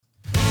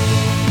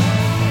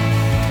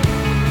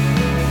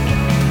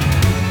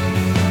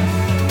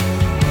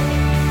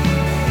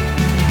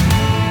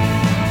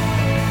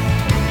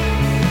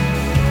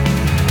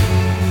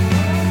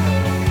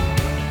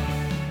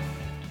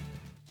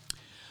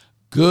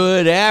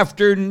Good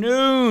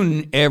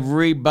afternoon,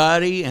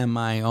 everybody. Am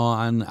I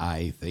on?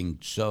 I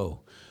think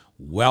so.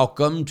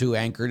 Welcome to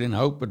Anchored in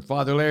Hope with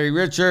Father Larry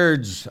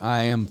Richards.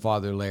 I am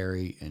Father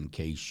Larry, in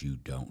case you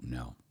don't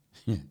know.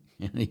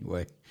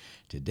 Anyway,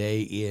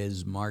 today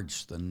is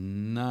March the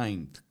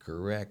 9th,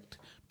 correct?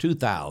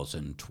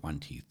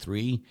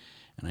 2023.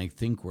 And I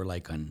think we're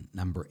like on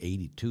number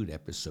 82,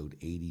 episode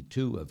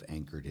 82 of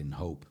Anchored in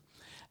Hope.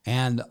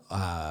 And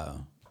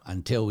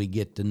until we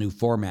get the new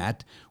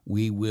format,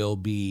 we will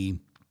be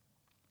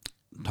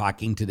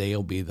talking today.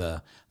 Will be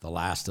the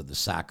last of the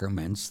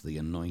sacraments, the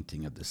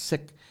anointing of the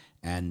sick,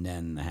 and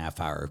then a half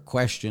hour of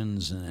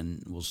questions, and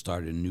then we'll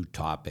start a new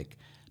topic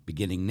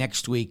beginning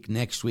next week.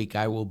 Next week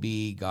I will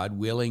be, God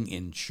willing,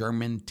 in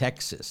Sherman,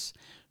 Texas,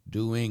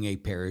 doing a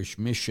parish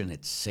mission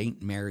at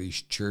St.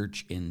 Mary's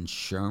Church in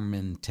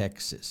Sherman,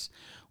 Texas,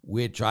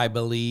 which I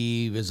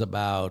believe is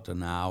about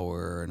an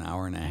hour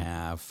and a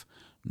half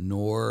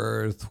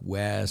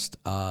northwest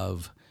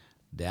of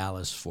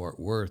Dallas-Fort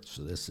Worth.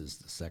 So this is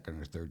the second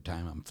or third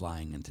time I'm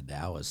flying into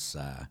Dallas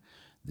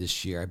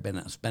this year. I've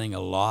been spending a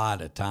lot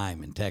of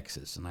time in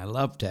Texas, and I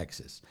love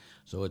Texas.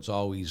 So it's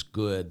always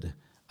good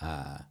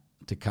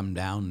to come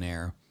down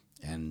there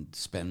and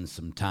spend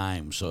some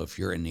time. So if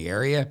you're in the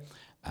area,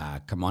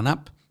 come on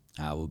up.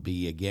 We'll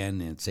be again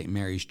at St.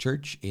 Mary's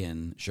Church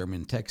in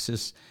Sherman,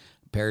 Texas.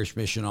 Parish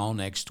mission all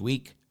next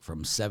week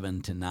from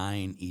 7 to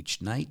 9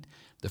 each night.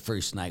 The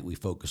first night we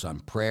focus on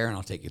prayer, and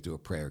I'll take you through a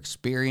prayer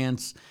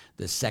experience.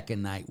 The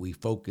second night we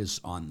focus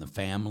on the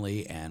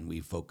family, and we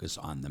focus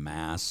on the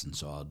Mass. And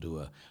so I'll do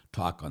a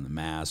talk on the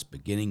Mass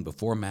beginning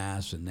before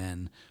Mass, and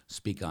then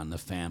speak on the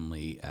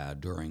family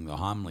during the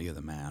homily of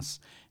the Mass.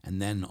 And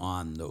then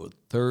on the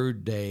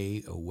third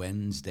day,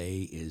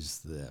 Wednesday, is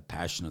the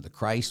Passion of the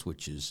Christ,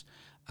 which is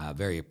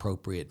very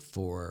appropriate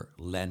for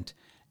Lent.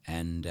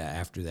 And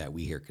after that,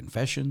 we hear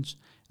confessions.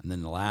 And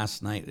then the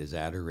last night is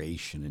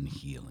adoration and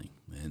healing.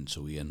 And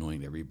so we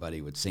anoint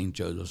everybody with St.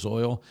 Joseph's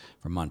oil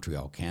from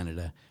Montreal,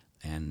 Canada.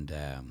 And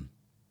a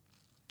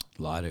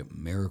lot of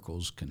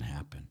miracles can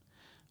happen.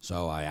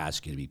 So I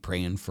ask you to be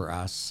praying for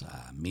us,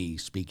 me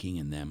speaking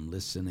and them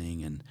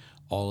listening, and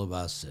all of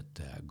us,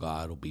 that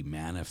God will be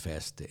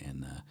manifest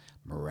in a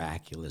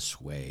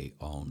miraculous way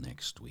all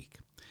next week.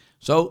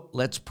 So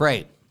let's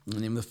pray. In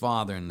the name of the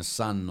Father, and the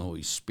Son, and the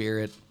Holy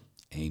Spirit.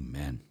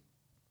 Amen.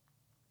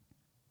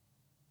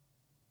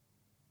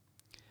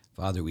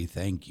 Father, we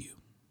thank you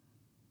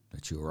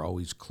that you are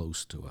always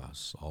close to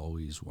us,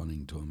 always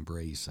wanting to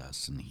embrace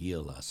us and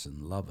heal us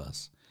and love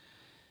us.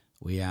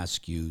 We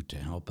ask you to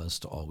help us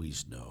to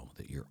always know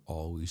that you're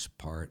always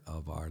part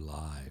of our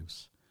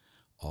lives,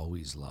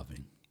 always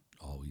loving,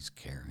 always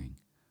caring,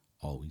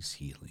 always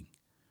healing,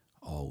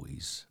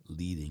 always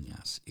leading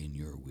us in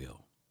your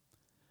will.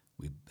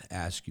 We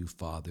ask you,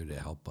 Father, to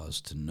help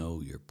us to know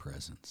your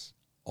presence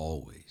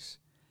always.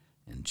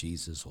 In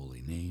Jesus'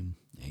 holy name,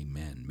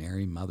 amen.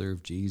 Mary, Mother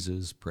of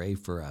Jesus, pray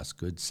for us.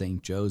 Good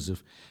Saint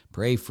Joseph,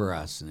 pray for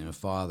us. In the name of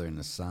the Father, and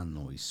the Son, and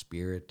the Holy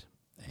Spirit,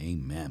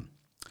 amen.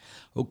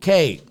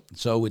 Okay,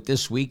 so with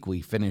this week,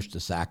 we finished the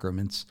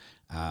sacraments,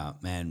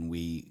 and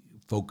we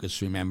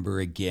focus, remember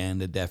again,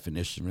 the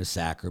definition of a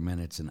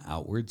sacrament. It's an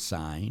outward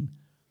sign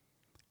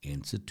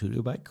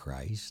instituted by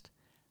Christ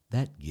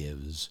that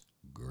gives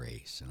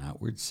grace. An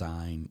outward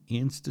sign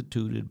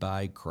instituted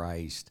by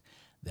Christ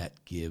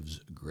that gives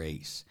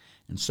grace.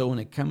 And so when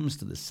it comes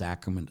to the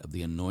sacrament of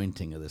the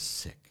anointing of the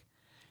sick,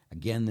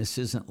 again, this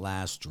isn't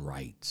last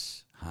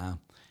rites,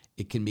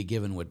 It can be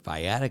given with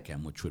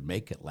viaticum, which would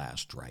make it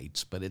last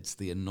rites, but it's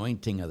the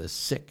anointing of the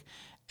sick.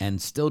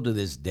 And still to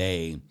this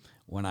day,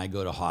 when I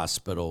go to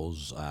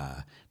hospitals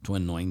to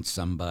anoint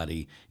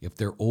somebody, if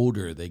they're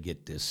older, they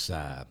get this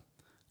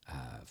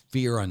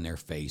fear on their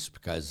face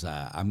because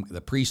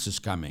the priest is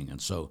coming. And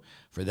so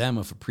for them,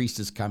 if a priest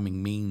is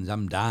coming, means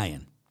I'm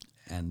dying.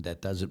 And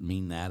that doesn't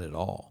mean that at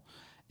all.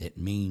 It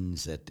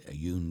means that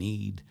you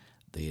need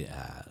the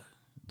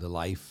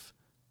life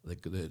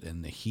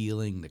and the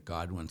healing that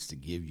God wants to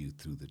give you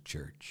through the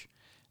church.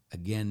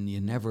 Again, you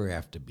never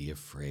have to be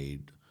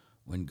afraid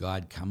when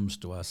God comes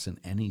to us in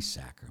any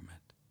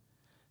sacrament.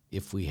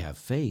 If we have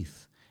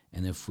faith,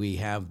 and if we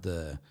have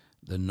the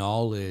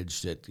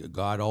knowledge that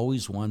God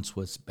always wants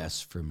what's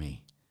best for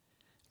me.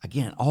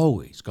 Again,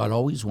 always. God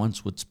always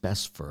wants what's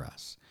best for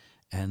us.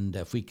 And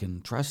if we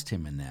can trust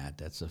him in that,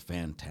 that's a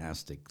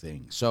fantastic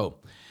thing. So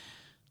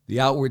the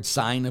outward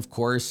sign, of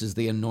course, is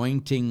the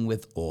anointing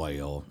with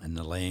oil and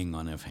the laying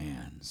on of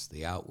hands.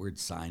 The outward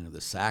sign of the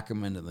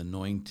sacrament of the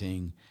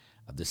anointing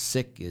of the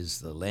sick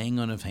is the laying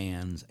on of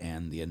hands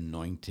and the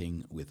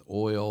anointing with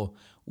oil,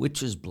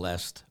 which is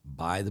blessed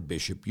by the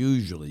bishop.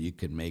 Usually you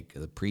can make,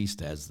 the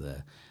priest has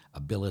the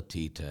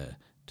ability to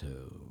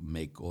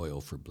make oil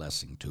for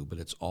blessing too, but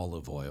it's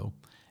olive oil,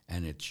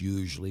 and it's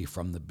usually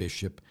from the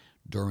bishop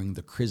during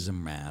the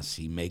Chrism Mass.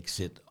 He makes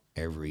it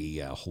every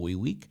Holy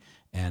Week,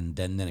 and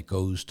then it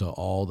goes to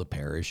all the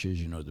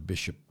parishes. You know, the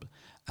bishop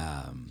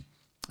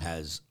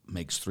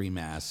makes 3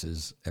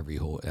 masses every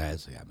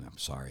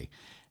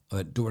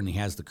When he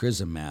has the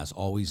chrism mass,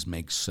 always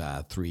makes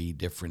three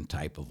different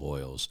type of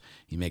oils.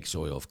 He makes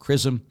oil of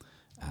chrism,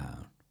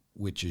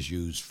 which is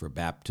used for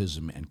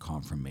baptism and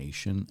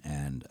confirmation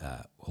and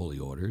holy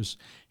orders.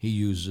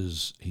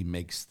 He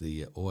makes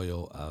the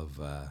oil of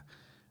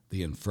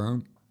the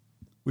infirm,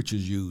 which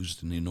is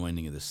used in the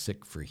anointing of the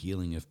sick for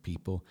healing of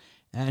people.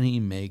 And he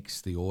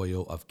makes the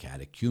oil of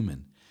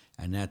catechumen,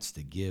 and that's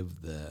to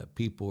give the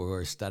people who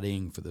are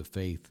studying for the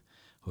faith,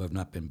 who have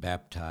not been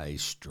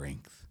baptized,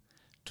 strength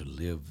to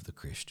live the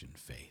Christian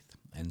faith.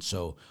 And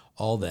so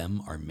all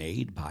them are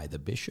made by the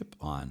bishop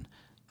on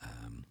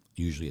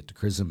usually at the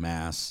Chrism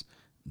Mass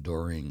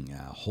during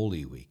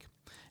Holy Week.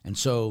 And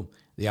so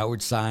the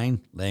outward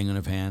sign, laying on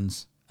of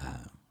hands,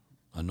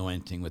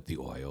 anointing with the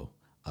oil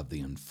of the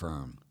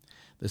infirm.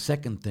 The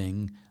second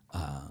thing,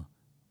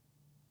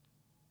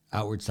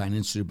 outward sign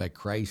instituted by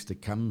Christ,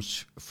 that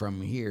comes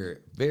from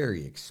here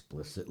very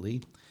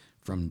explicitly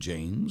from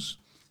James,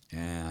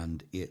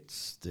 and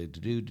it's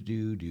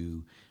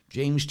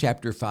James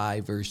chapter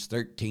 5, verse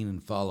 13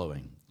 and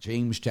following.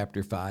 James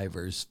chapter 5,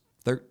 verse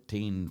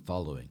 13 and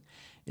following.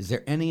 Is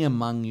there any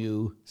among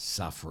you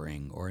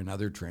suffering? Or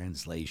another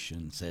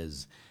translation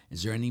says,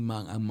 is there any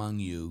among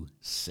you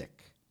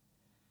sick?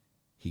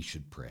 He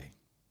should pray.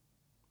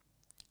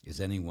 Is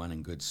anyone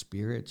in good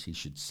spirits? He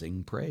should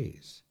sing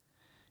praise.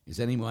 Is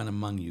anyone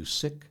among you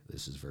sick?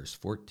 This is verse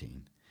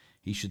 14.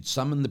 He should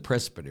summon the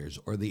presbyters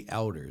or the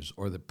elders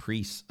or the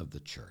priests of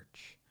the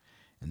church,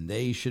 and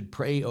they should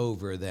pray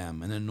over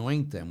them and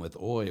anoint them with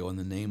oil in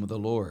the name of the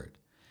Lord.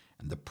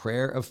 And the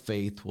prayer of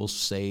faith will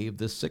save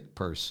the sick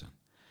person,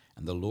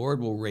 and the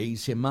Lord will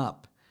raise him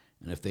up.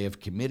 And if they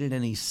have committed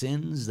any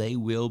sins, they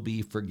will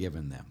be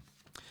forgiven them.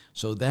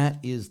 So that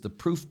is the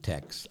proof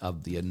text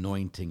of the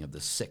anointing of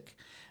the sick.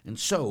 And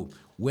so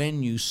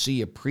when you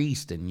see a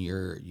priest and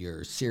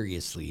you're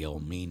seriously ill,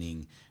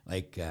 meaning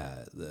like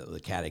the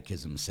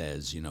catechism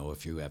says,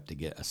 if you have to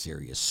get a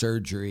serious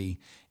surgery,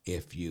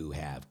 if you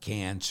have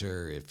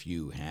cancer, if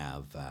you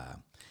have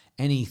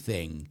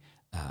anything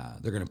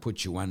they're going to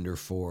put you under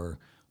for,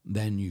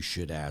 then you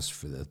should ask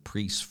for the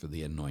priest for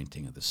the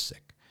anointing of the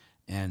sick.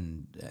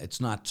 And it's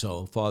not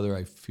so, Father,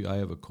 I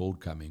have a cold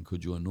coming,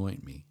 could you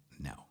anoint me?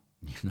 No,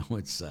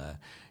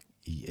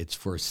 it's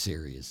for a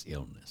serious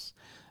illness.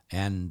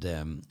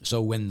 And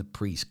so when the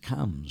priest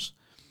comes,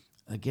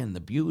 again, the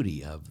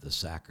beauty of the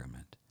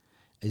sacrament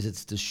is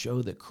it's to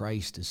show that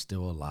Christ is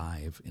still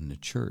alive in the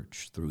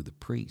church through the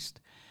priest.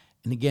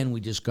 And again, we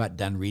just got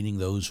done reading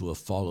those who have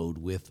followed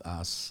with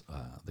us,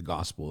 the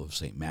Gospel of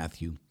St.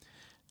 Matthew.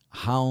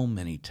 How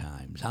many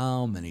times,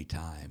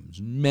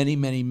 many,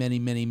 many, many,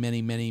 many,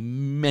 many, many,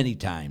 many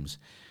times,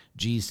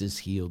 Jesus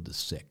healed the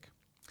sick.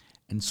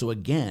 And so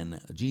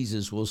again,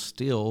 Jesus will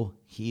still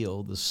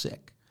heal the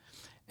sick.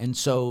 And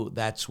so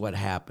that's what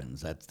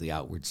happens. That's the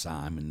outward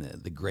sign, and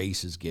the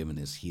grace is given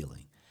as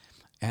healing.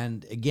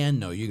 And again,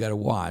 no, you got to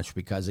watch,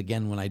 because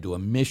again, when I do a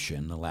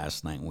mission the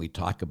last night, when we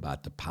talk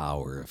about the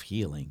power of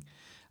healing,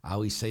 I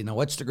always say, now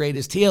what's the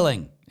greatest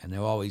healing? And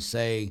they'll always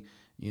say,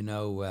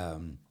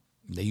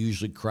 they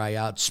usually cry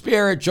out,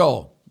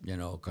 spiritual,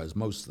 because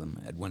most of them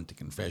had went to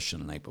confession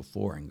the night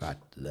before and got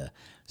the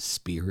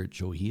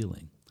spiritual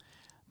healing.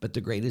 But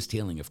the greatest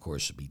healing, of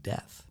course, would be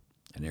death.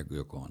 And they're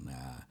going,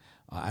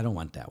 I don't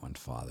want that one,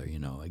 Father.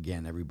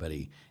 Again,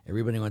 everybody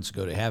wants to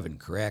go to heaven,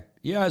 correct?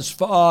 Yes,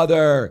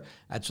 Father.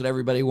 That's what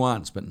everybody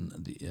wants, but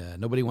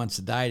nobody wants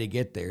to die to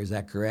get there. Is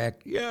that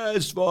correct?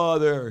 Yes,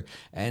 Father.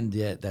 And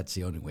that's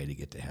the only way to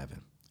get to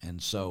heaven.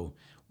 And so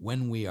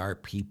when we are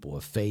people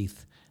of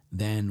faith,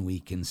 then we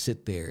can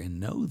sit there and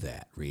know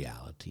that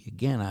reality.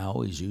 Again, I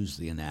always use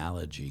the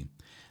analogy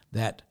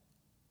that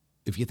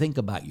if you think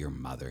about your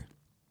mother,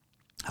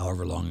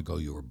 however long ago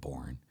you were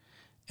born,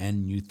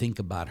 and you think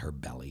about her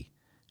belly,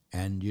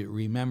 and you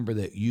remember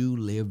that you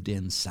lived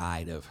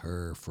inside of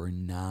her for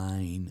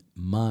 9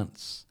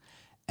 months,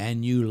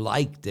 and you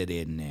liked it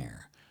in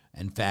there.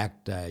 In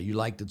fact, you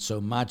liked it so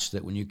much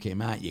that when you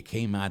came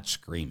out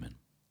screaming.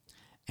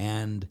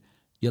 And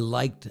you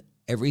liked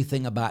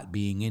everything about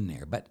being in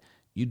there. But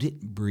you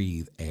didn't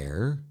breathe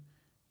air.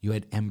 You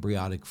had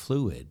embryonic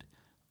fluid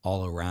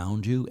all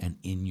around you and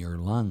in your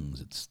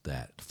lungs. It's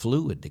that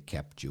fluid that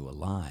kept you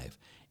alive.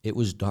 It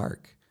was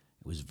dark.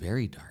 It was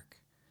very dark.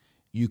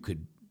 You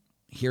could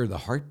hear the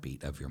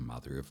heartbeat of your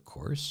mother, of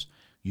course.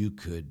 You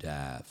could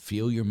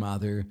feel your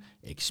mother,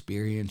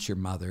 experience your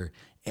mother.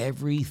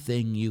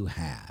 Everything you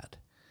had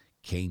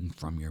came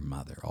from your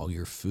mother. All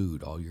your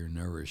food, all your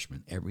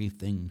nourishment,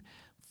 everything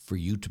for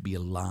you to be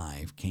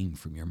alive came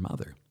from your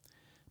mother.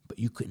 But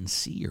you couldn't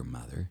see your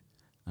mother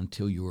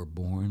until you were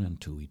born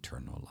unto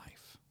eternal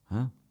life.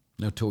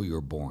 Until you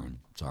were born,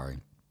 sorry.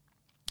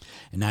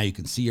 And now you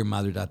can see your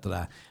mother,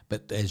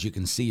 But as you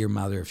can see your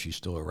mother, if she's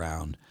still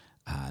around,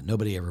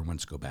 nobody ever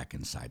wants to go back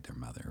inside their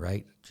mother,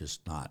 right?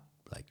 Just not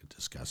like a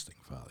disgusting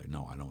father.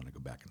 No, I don't want to go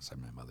back inside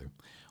my mother.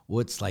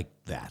 Well, it's like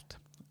that.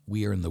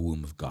 We are in the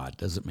womb of God.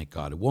 Doesn't make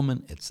God a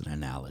woman. It's an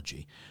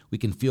analogy. We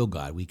can feel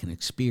God. We can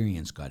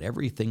experience God.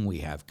 Everything we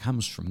have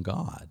comes from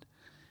God.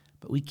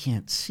 But we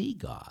can't see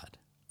God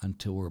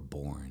until we're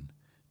born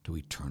to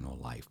eternal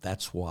life.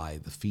 That's why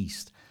the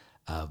feast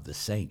of the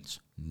saints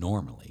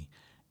normally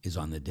is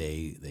on the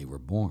day they were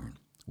born,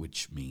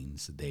 which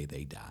means the day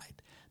they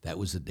died. That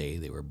was the day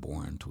they were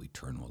born to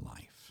eternal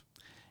life.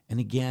 And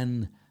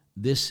again,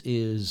 this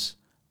is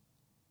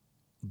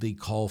the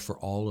call for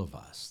all of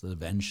us, that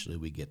eventually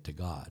we get to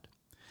God.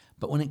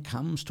 But when it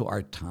comes to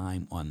our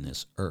time on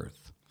this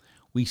earth,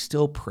 we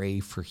still pray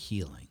for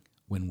healing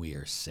when we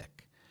are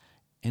sick.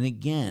 And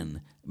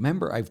again,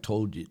 remember, I've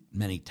told you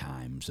many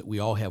times that we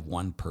all have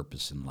one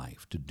purpose in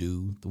life: to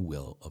do the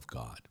will of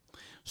God.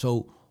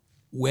 So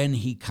when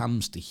he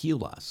comes to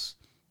heal us,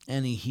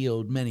 and he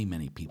healed many,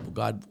 many people,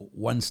 God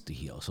wants to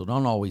heal. So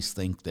don't always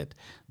think that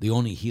the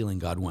only healing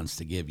God wants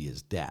to give you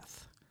is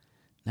death.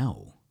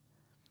 No,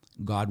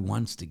 God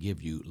wants to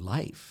give you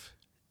life.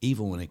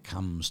 Even when it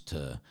comes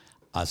to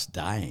us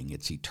dying,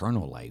 it's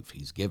eternal life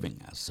he's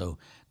giving us. So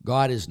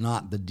God is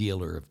not the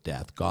dealer of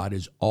death. God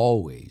is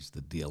always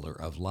the dealer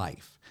of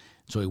life.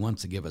 So he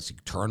wants to give us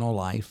eternal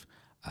life,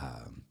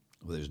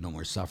 where there's no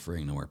more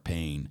suffering, no more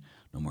pain,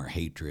 no more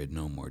hatred,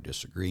 no more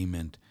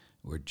disagreement.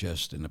 We're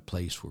just in a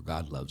place where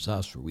God loves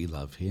us, where we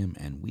love him,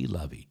 and we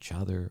love each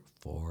other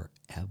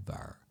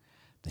forever.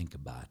 Think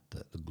about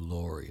the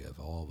glory of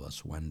all of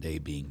us one day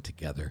being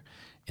together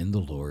in the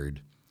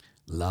Lord,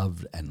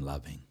 loved and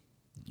loving.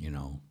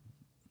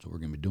 That's what we're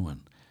going to be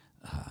doing,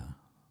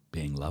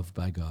 being loved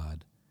by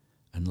God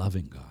and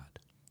loving God.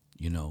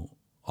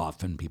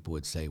 Often people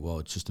would say, well,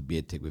 it's just a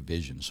beatific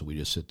vision, so we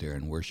just sit there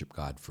and worship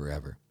God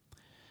forever.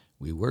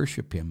 We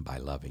worship him by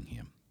loving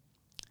him.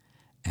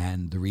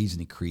 And the reason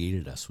he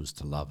created us was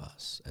to love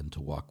us and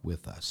to walk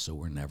with us, so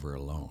we're never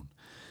alone.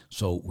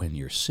 So when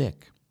you're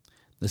sick,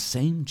 the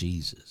same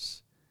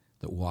Jesus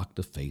that walked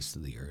the face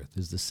of the earth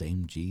is the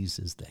same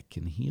Jesus that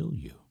can heal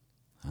you.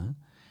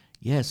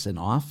 Yes, and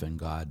often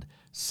God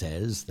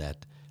says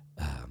that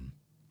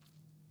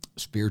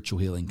spiritual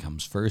healing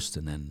comes first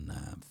and then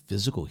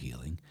physical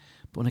healing.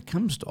 But when it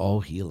comes to all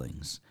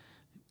healings,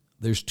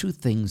 there's two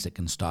things that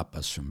can stop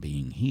us from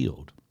being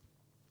healed.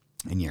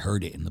 And you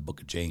heard it in the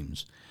book of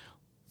James.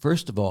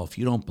 First of all, if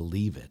you don't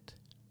believe it,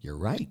 you're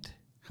right,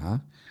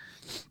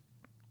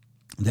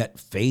 that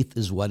faith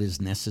is what is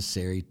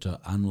necessary to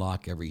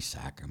unlock every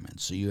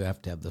sacrament. So you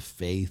have to have the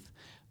faith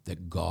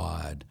that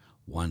God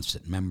wants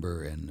it.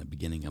 Remember in the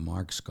beginning of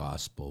Mark's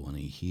gospel, when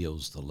he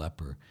heals the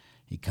leper,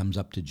 he comes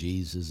up to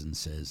Jesus and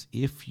says,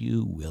 if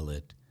you will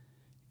it,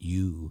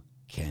 you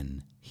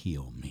can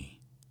heal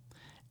me.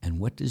 And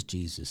what does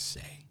Jesus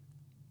say?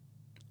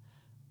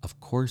 Of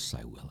course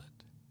I will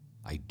it.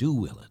 I do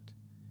will it.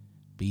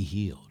 Be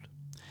healed.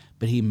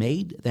 But he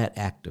made that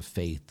act of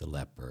faith, the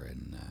leper,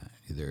 in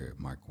either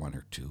Mark 1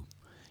 or 2.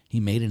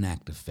 He made an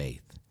act of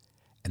faith,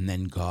 and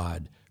then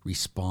God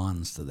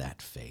responds to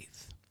that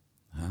faith.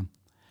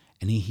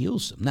 And he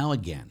heals him. Now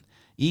again,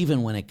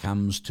 even when it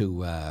comes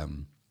to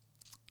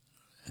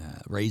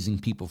raising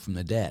people from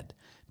the dead,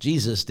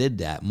 Jesus did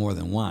that more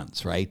than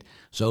once, right?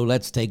 So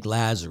let's take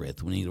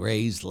Lazarus, when he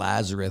raised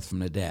Lazarus from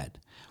the dead.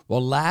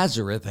 Well,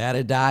 Lazarus had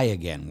to die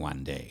again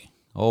one day.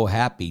 Oh,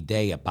 happy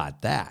day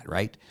about that,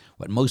 right?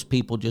 What most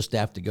people just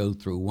have to go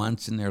through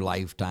once in their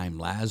lifetime,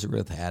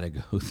 Lazarus had to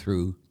go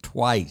through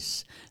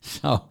twice.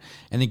 So,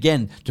 and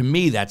again, to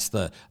me, that's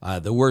the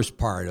worst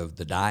part of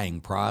the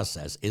dying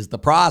process is the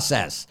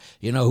process.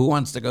 Who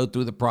wants to go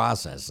through the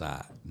process?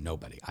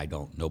 Nobody.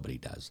 Nobody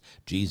does.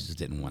 Jesus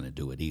didn't want to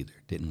do it either.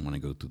 Didn't want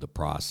to go through the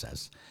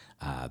process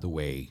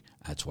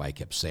that's why I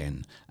kept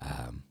saying,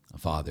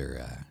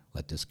 Father,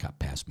 let this cup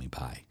pass me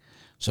by.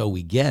 So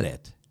we get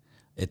it.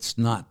 It's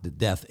not the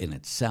death in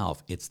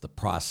itself, it's the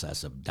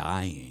process of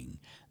dying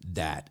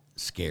that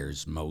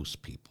scares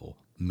most people,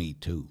 me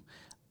too,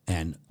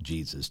 and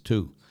Jesus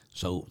too.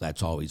 So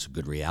that's always a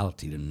good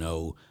reality to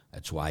know.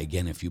 That's why,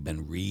 again, if you've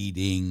been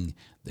reading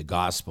the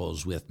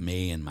Gospels with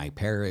me in my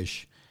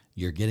parish,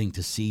 you're getting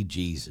to see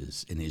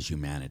Jesus in his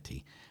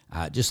humanity.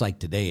 Just like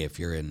today, if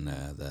you're in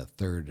the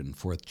 3rd and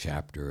 4th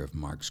chapter of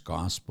Mark's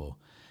Gospel,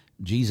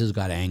 Jesus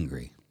got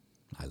angry.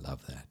 I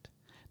love that.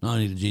 Not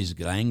only did Jesus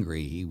get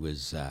angry, he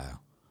was,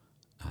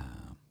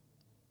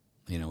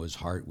 his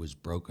heart was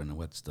broken.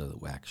 What's the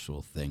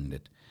actual thing?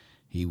 That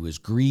he was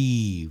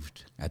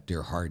grieved at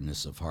their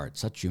hardness of heart,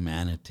 such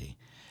humanity.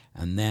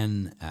 And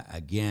then,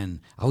 again,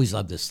 I always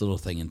love this little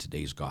thing in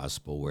today's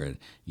gospel where,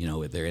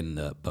 they're in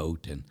the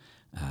boat and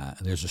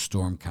there's a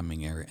storm coming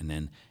here. And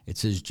then it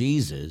says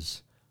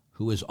Jesus,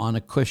 who was on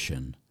a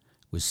cushion,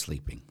 was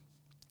sleeping.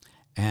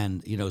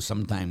 And,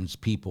 sometimes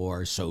people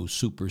are so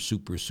super,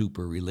 super,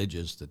 super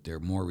religious that they're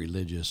more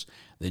religious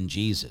than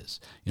Jesus.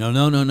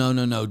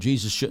 No.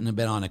 Jesus shouldn't have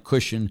been on a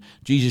cushion.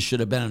 Jesus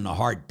should have been on a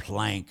hard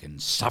plank and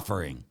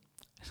suffering.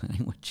 That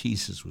ain't what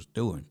Jesus was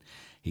doing.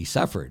 He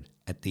suffered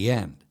at the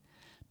end,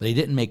 but he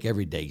didn't make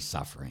every day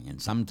suffering.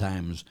 And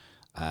sometimes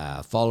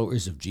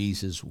followers of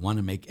Jesus want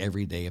to make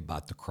every day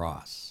about the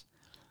cross.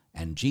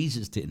 And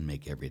Jesus didn't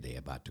make every day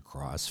about the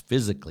cross,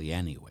 physically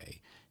anyway.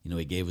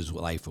 He gave his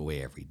life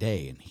away every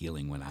day, and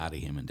healing went out of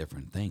him and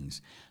different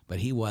things. But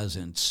he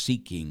wasn't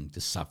seeking to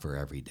suffer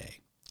every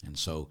day. And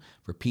so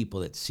for people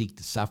that seek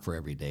to suffer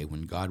every day,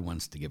 when God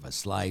wants to give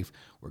us life,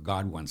 where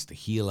God wants to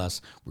heal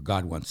us, where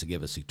God wants to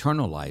give us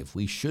eternal life,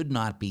 we should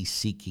not be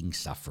seeking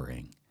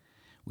suffering.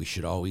 We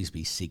should always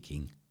be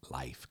seeking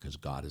life, because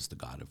God is the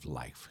God of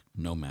life,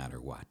 no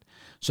matter what.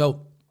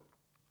 So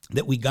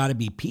that we got to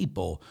be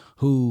people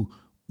who,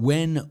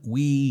 when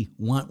we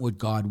want what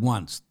God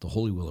wants, the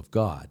holy will of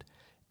God,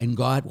 and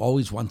God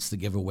always wants to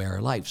give away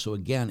our life. So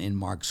again, in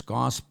Mark's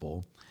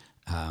gospel,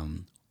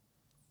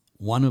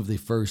 one of the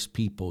first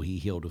people he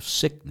healed of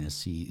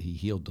sickness, he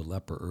healed the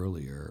leper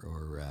earlier,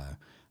 or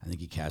I think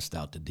he cast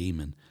out the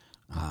demon.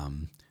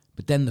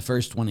 But then the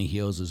first one he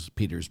heals is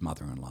Peter's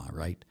mother-in-law,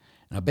 right?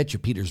 And I bet you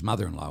Peter's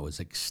mother-in-law was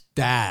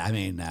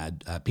ecstatic.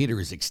 Peter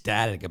was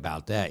ecstatic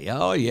about that.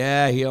 Oh,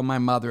 yeah, heal my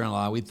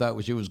mother-in-law. We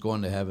thought she was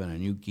going to heaven,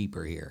 and you keep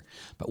her here.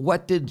 But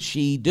what did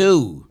she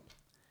do?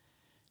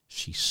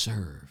 She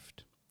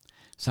served.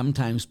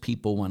 Sometimes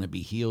people want to be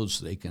healed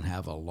so they can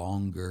have a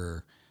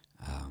longer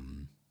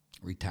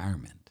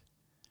retirement.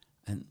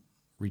 And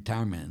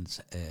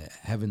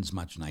heaven's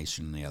much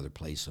nicer than the other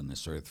place on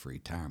this earth for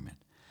retirement.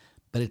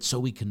 But it's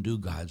so we can do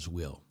God's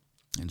will.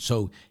 And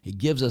so he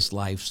gives us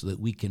life so that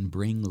we can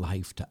bring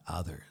life to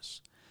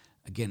others.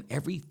 Again,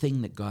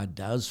 everything that God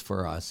does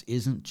for us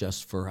isn't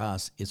just for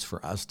us, it's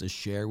for us to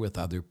share with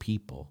other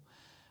people.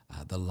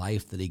 The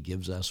life that he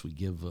gives us, we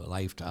give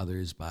life to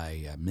others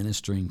by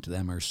ministering to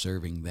them or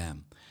serving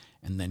them.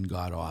 And then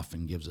God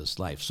often gives us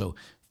life. So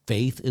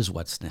faith is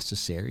what's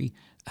necessary.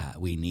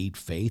 We need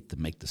faith to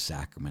make the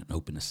sacrament and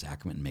open the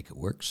sacrament and make it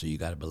work. So you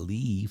got to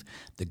believe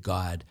that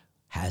God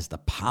has the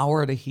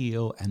power to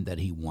heal and that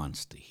he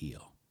wants to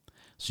heal.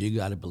 So you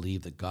got to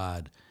believe that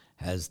God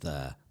has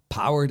the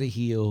power to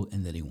heal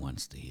and that he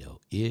wants to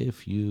heal.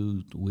 If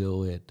you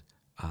will it,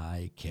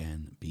 I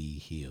can be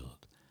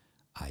healed.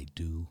 I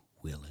do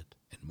will it,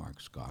 in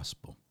Mark's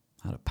gospel.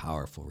 What a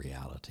powerful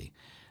reality.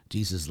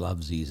 Jesus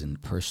loves these in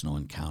personal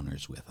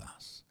encounters with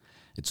us.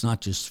 It's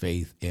not just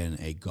faith in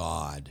a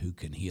God who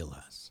can heal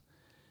us.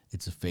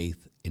 It's a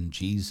faith in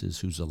Jesus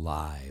who's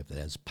alive, that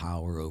has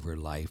power over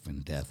life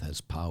and death,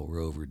 has power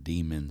over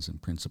demons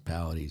and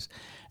principalities,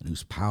 and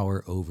whose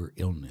power over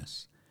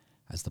illness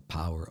has the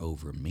power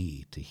over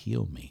me to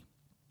heal me.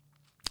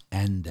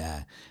 And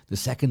the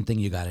second thing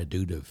you got to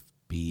do to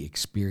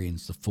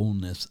experience the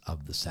fullness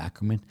of the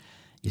sacrament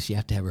is you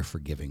have to have a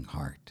forgiving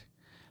heart.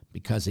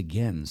 Because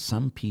again,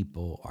 some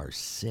people are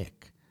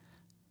sick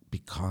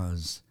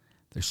because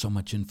there's so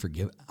much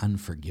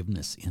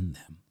unforgiveness in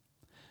them.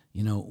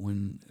 You know,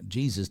 when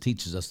Jesus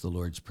teaches us the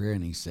Lord's Prayer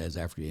and he says,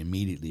 after he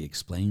immediately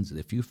explains that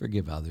if you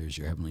forgive others,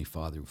 your heavenly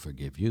Father will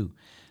forgive you.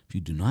 If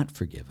you do not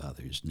forgive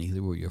others,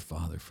 neither will your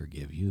Father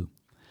forgive you.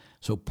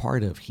 So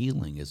part of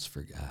healing is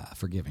a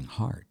forgiving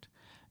heart.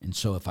 And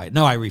so if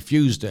I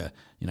refuse to,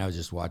 I was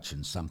just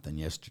watching something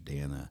yesterday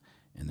and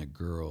the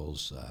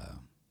girl's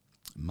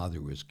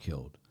mother was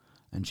killed.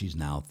 And she's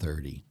now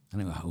 30.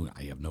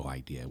 I have no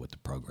idea what the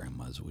program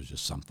was. It was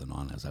just something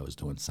on as I was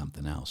doing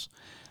something else.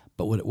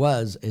 But what it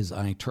was is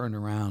I turned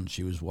around.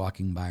 She was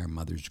walking by her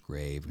mother's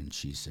grave, and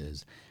she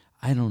says,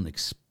 I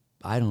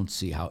don't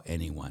see how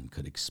anyone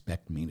could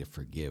expect me to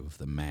forgive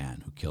the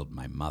man who killed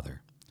my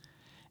mother.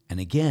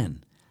 And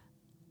again,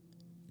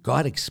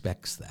 God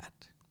expects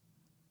that.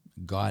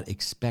 God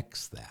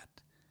expects that.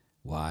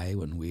 Why?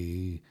 When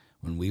we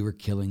were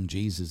killing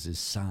Jesus'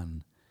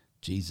 son,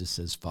 Jesus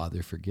says,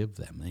 Father, forgive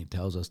them. And he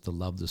tells us to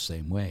love the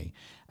same way.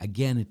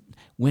 Again,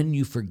 when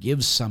you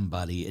forgive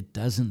somebody, it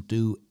doesn't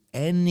do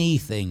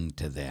anything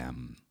to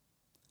them.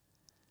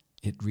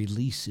 It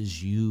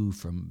releases you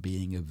from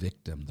being a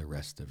victim the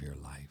rest of your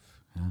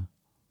life. Huh?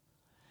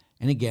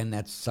 And again,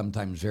 that's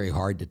sometimes very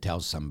hard to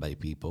tell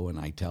people, and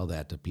I tell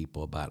that to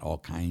people about all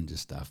kinds of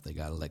stuff. They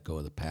got to let go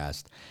of the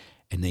past,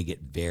 and they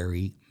get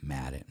very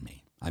mad at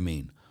me.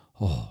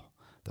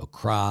 They'll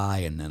cry,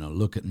 and then they'll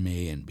look at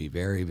me and be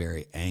very,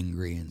 very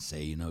angry and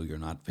say, you're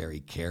not very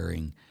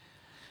caring.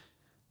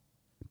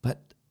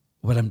 But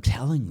what I'm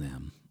telling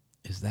them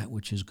is that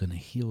which is going to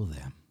heal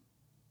them.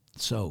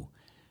 So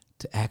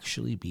to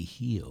actually be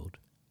healed,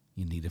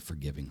 you need a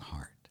forgiving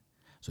heart.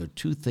 So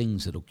two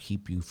things that'll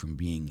keep you from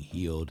being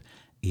healed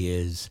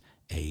is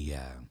if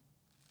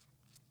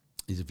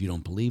you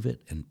don't believe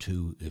it, and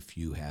two, if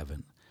you have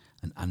an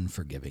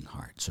unforgiving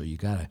heart. So you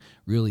got to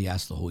really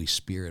ask the Holy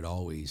Spirit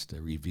always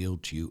to reveal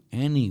to you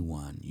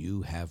anyone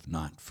you have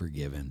not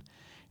forgiven,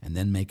 and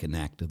then make an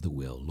act of the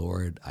will.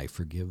 Lord, I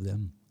forgive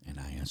them, and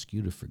I ask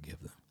you to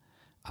forgive them.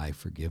 I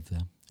forgive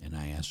them, and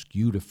I ask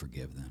you to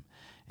forgive them.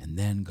 And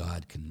then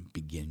God can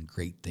begin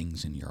great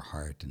things in your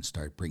heart and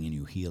start bringing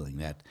you healing.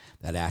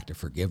 That act of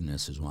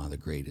forgiveness is one of the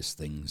greatest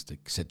things to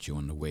set you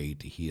on the way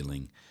to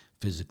healing,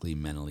 physically,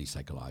 mentally,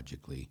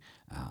 psychologically,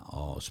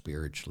 all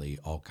spiritually,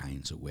 all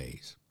kinds of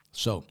ways.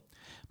 So,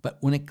 but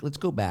let's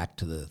go back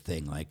to the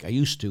thing. Like I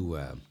used to,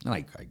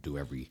 I do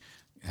every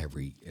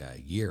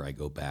year. I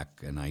go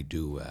back and I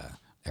do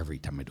every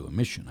time I do a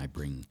mission, I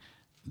bring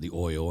the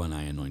oil and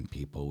I anoint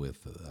people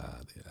with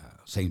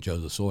St.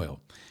 Joseph's oil.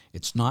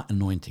 It's not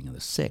anointing of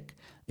the sick;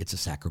 it's a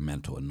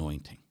sacramental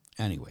anointing.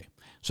 Anyway,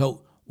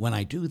 so when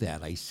I do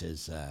that, I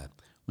says,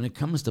 when it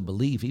comes to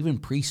belief, even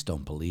priests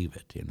don't believe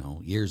it.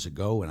 Years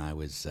ago when I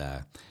was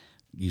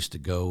used to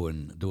go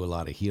and do a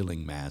lot of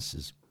healing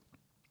masses,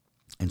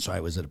 and so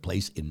I was at a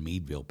place in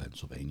Meadville,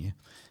 Pennsylvania,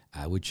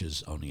 which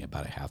is only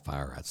about a half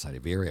hour outside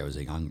of Erie. I was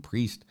a young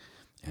priest,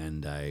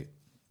 and I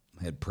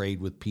had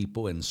prayed with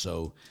people, and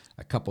so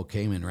a couple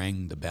came and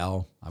rang the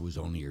bell. I was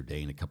only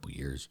ordained a couple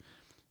years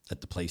at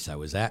the place I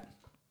was at,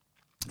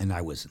 and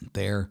I wasn't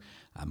there.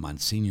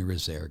 Monsignor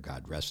was there,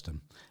 God rest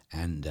him,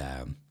 and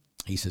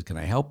he says, "Can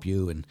I help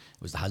you?" And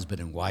it was the husband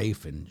and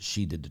wife, and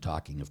she did the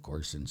talking, of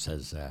course, and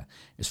says,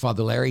 "Is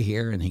Father Larry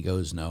here?" And he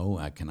goes, "No,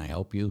 can I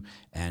help you?"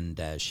 And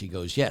she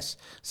goes, "Yes.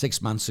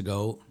 6 months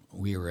ago,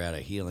 we were at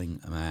a healing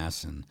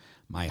mass, and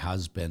my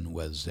husband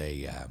was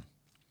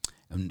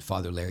and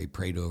Father Larry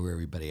prayed over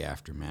everybody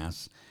after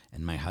mass,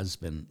 and my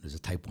husband is a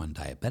type 1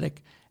 diabetic,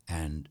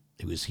 and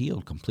he was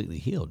healed, completely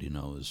healed.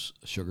 His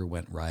sugar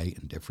went right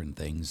and different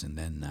things, and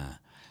then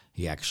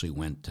he actually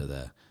went to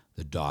the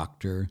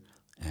doctor.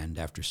 And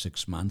after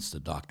 6 months, the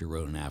doctor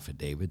wrote an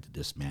affidavit that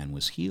this man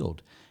was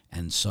healed.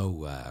 And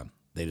so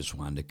they just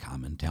wanted to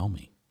come and tell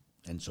me.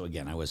 And so,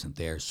 again, I wasn't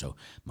there. So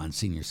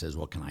Monsignor says,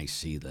 "Well, can I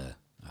see the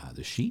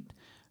sheet,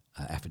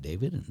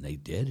 affidavit?" And they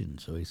did. And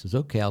so he says,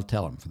 "Okay, I'll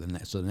tell him."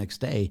 So the next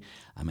day,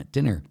 I'm at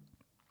dinner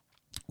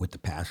with the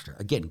pastor.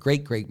 Again,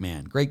 great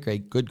man.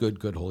 Great,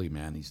 good, holy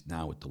man. He's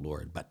now with the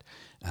Lord. But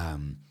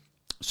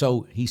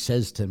so he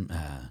says to him,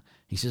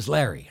 he says,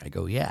 "Larry." I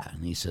go, "Yeah."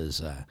 And he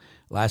says,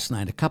 "Last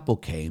night a couple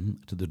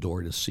came to the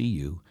door to see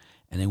you,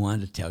 and they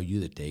wanted to tell you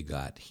that they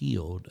got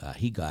healed.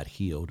 He got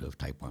healed of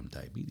type 1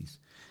 diabetes."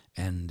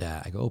 And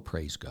I go, "Oh,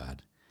 praise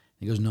God."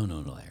 He goes, No,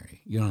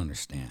 Larry, you don't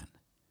understand.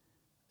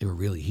 They were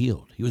really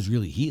healed. He was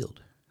really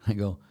healed." I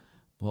go,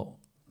 "Well,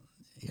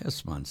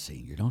 yes,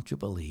 Monsignor, don't you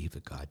believe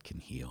that God can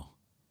heal?"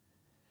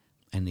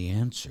 And the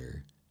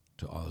answer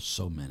to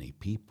so many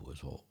people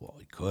is, well,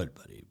 he could,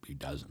 but he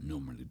doesn't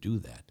normally do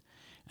that.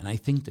 And I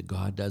think that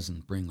God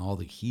doesn't bring all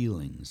the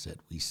healings that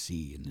we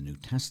see in the New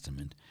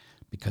Testament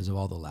because of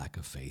all the lack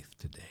of faith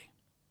today.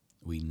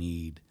 We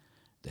need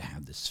to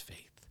have this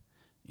faith.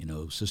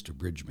 Sister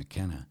Bridge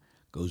McKenna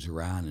goes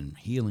around and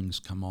healings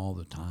come all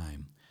the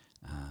time.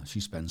 She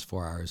spends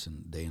 4 hours a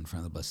day in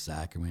front of the Blessed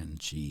Sacrament,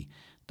 and she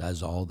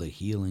does all the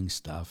healing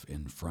stuff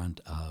in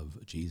front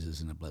of Jesus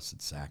in the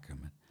Blessed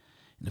Sacrament.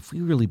 And if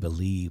we really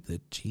believe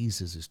that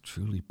Jesus is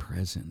truly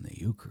present in the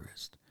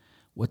Eucharist,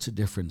 what's the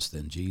difference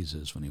than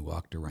Jesus when he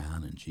walked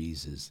around and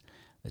Jesus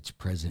that's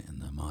present in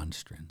the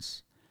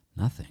monstrance?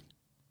 Nothing.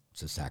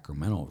 It's a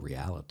sacramental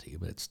reality,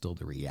 but it's still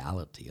the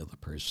reality of the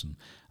person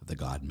of the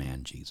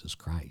God-man, Jesus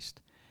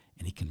Christ.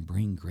 And he can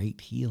bring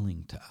great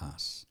healing to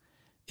us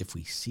if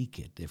we seek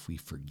it, if we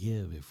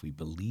forgive, if we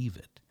believe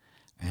it.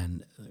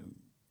 And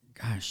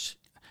gosh,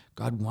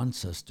 God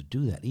wants us to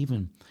do that.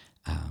 Even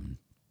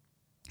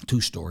 2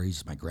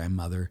 stories. My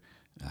grandmother,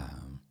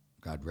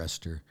 God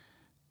rest her,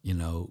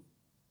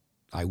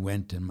 I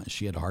went and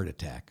she had a heart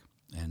attack,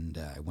 and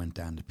I went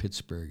down to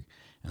Pittsburgh,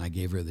 and I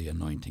gave her the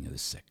anointing of the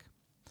sick.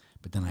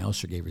 But then I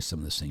also gave her some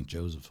of the St.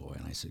 Joseph's oil,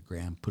 and I said,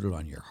 "Gram, put it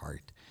on your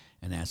heart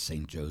and ask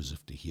St.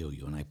 Joseph to heal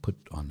you." And I put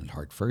on the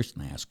heart first,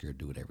 and I asked her to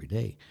do it every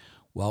day.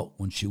 Well,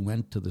 when she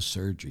went to the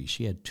surgery,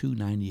 she had 2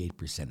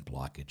 98%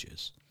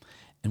 blockages.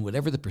 And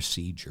whatever the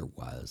procedure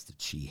was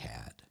that she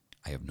had,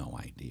 I have no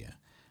idea.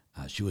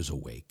 She was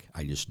awake.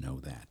 I just know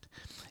that.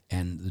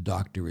 And the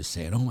doctor was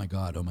saying, oh my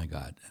God.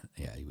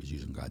 Yeah, he was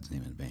using God's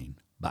name in vain.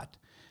 But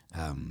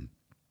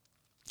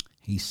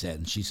he said,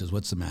 and she says,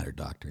 "What's the matter,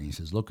 doctor?" And he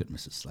says, "Look at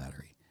Mrs.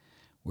 Slattery.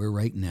 We're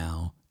right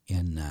now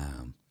in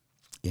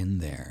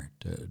there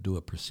to do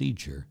a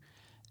procedure,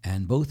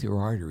 and both your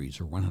arteries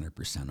are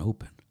 100%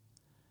 open."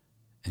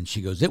 And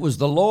she goes, "It was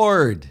the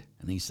Lord."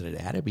 And he said,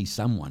 "It had to be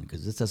someone,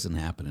 because this doesn't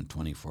happen in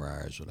 24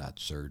 hours without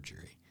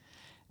surgery."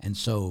 And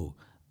so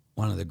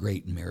one of the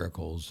great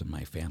miracles in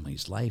my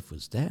family's life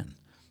was then.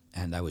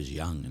 And I was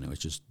young, and it was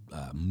just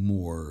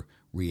more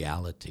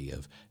reality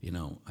of,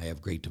 I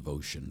have great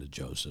devotion to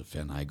Joseph,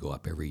 and I go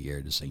up every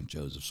year to St.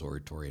 Joseph's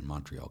Oratory in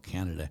Montreal,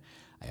 Canada.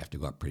 I have to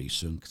go up pretty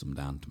soon because I'm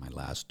down to my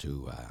last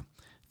 2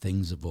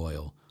 things of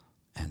oil,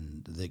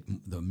 and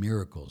the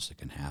miracles that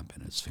can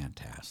happen is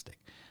fantastic.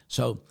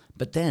 So,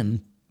 but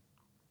then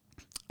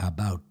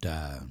about,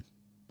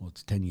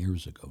 it's 10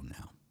 years ago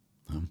now,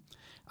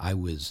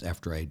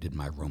 after I did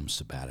my Rome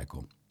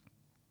sabbatical,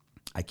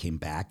 I came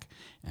back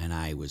and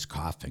I was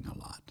coughing a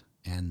lot.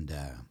 And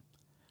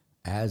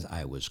as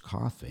I was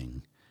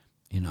coughing,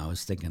 I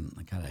was thinking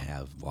I got to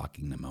have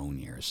walking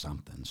pneumonia or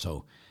something.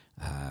 So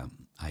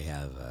I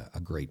have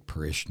a great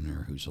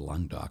parishioner who's a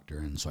lung doctor.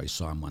 And so I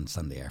saw him one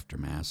Sunday after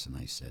Mass, and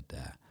I said,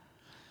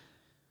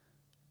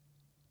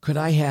 "Could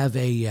I have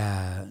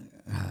a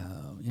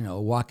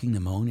walking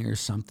pneumonia or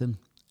something?"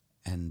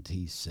 And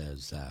he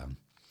says,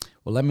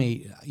 "Well,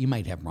 you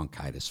might have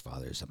bronchitis,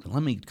 Father, or something.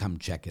 Let me come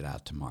check it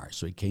out tomorrow."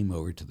 So he came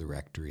over to the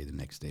rectory the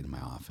next day to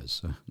my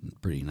office.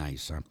 Pretty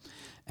nice, huh?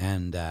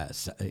 And,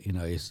 he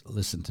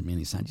listened to me, and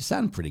he said, "You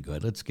sound pretty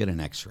good. Let's get an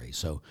x-ray."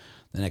 So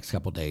the next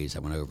couple of days, I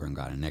went over and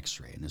got an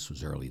x-ray, and this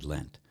was early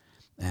Lent.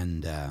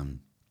 And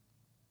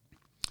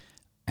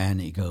And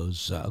he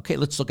goes, okay,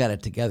 let's look at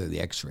it together,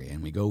 the x-ray.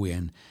 And we go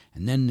in,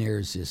 and then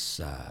there's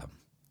this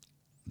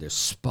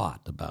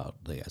spot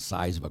about the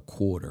size of a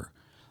quarter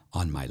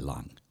on my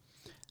lung.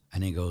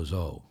 And he goes,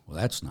 oh, well,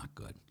 that's not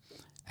good.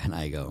 And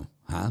I go,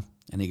 huh?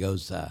 And he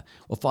goes,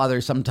 well, Father,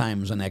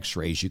 sometimes on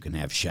x-rays you can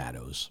have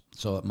shadows.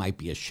 So it might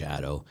be a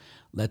shadow.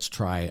 Let's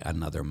try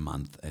another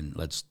month and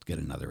let's get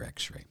another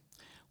x-ray.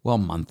 Well, a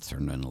month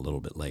turned in a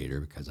little bit later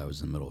because I was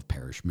in the middle of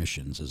parish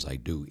missions, as I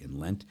do in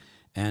Lent.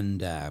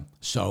 And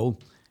so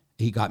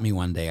he got me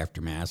one day after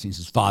Mass, and he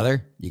says,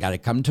 Father, you got to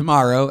come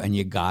tomorrow and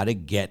you got to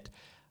get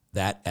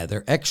that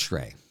other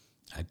x-ray.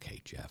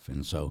 Okay, Jeff.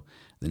 And so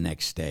the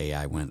next day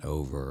I went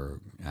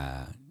over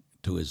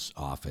to his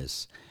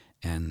office,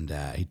 and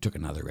he took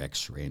another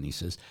x-ray, and he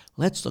says,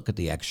 let's look at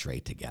the x-ray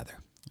together.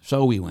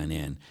 So we went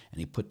in, and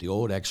he put the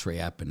old x-ray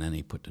up, and then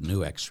he put the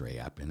new x-ray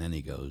up, and then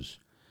he goes,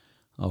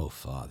 oh,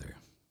 Father.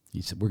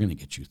 He said, we're going to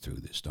get you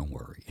through this. Don't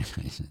worry.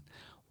 I said,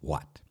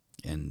 what?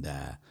 And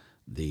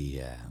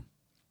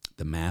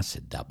the mass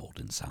had doubled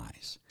in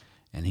size.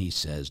 And he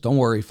says, don't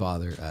worry,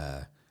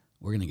 Father.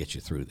 We're going to get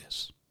you through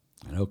this.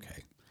 And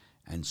okay.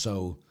 And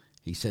so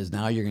he says,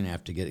 now you're going to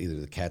have to get either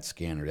the CAT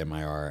scan or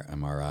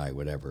MRI,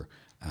 whatever,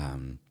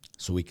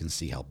 so we can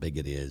see how big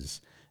it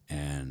is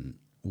and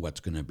what's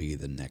going to be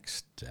the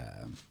next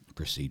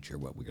procedure,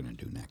 what we're going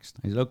to do next.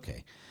 I said,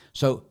 okay.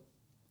 So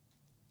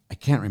I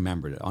can't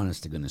remember, the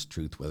honest to goodness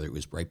truth, whether it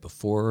was right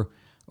before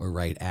or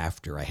right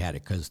after I had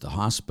it, because the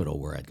hospital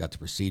where I got the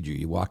procedure,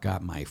 you walk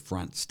out my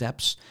front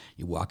steps,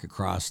 you walk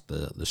across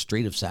the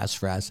street of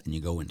Sassafras, and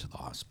you go into the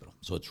hospital.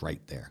 So it's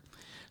right there.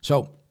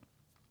 So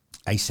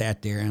I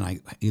sat there, and I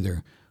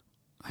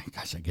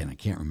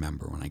can't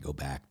remember when I go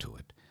back to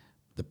it,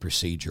 the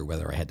procedure,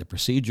 whether I had the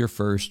procedure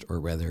first or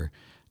whether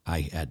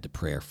I had the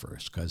prayer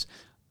first, because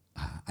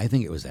I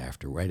think it was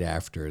right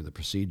after the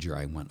procedure,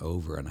 I went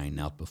over and I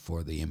knelt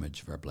before the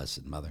image of our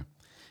Blessed Mother.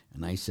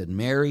 And I said,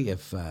 Mary,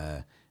 if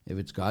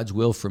it's God's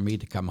will for me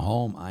to come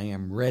home, I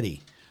am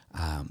ready.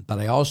 But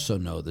I also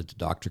know that the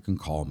doctor can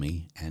call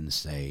me and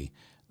say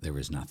there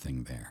is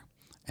nothing there.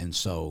 And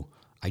so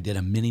I did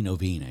a mini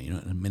novena.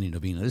 A mini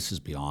novena, this is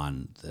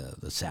beyond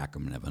the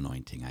sacrament of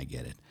anointing. I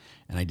get it.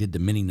 And I did the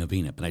mini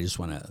novena, but I just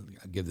want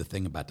to give the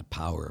thing about the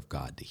power of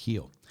God to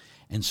heal.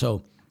 And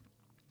so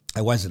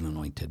I wasn't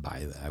anointed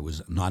I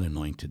was not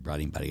anointed by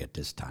anybody at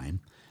this time,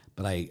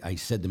 but I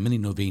said the mini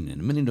novena.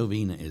 And the mini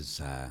novena is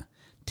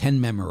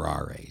 10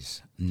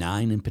 memorares,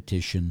 9 in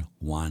petition,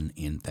 1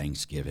 in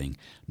thanksgiving,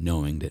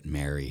 knowing that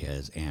Mary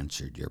has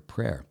answered your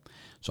prayer.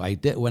 So I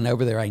went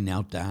over there, I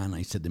knelt down,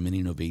 I said the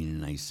mini novena,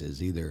 and I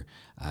says, either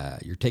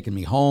you're taking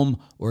me home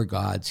or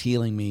God's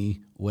healing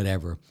me,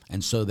 whatever.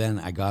 And so then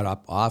I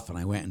got off, and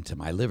I went into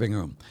my living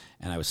room,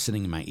 and I was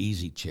sitting in my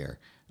easy chair.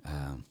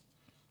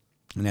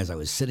 And as I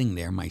was sitting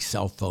there, my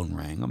cell phone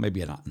rang, or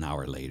maybe an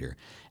hour later.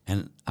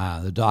 And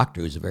the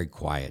doctor was a very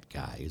quiet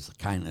guy. He's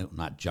kind of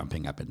not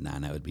jumping up and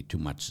down. That would be too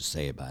much to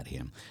say about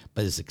him.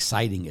 But as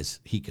exciting as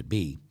he could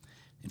be,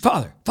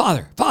 Father,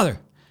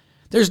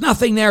 there's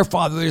nothing there,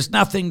 Father. There's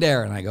nothing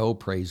there. And I go, oh,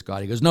 praise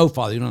God. He goes, no,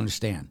 Father, you don't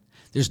understand.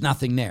 There's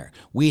nothing there.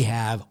 We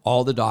have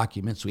all the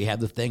documents. We have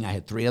the thing. I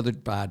had 3 other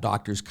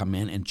doctors come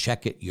in and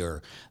check it.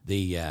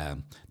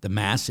 The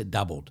mass had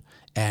doubled.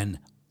 And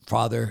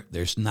Father,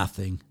 there's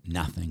nothing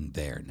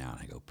there now.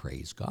 And I go,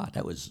 praise God.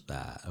 That was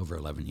over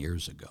 11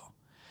 years ago.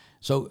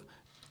 So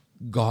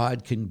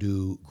God can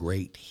do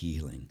great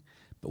healing,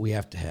 but we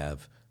have to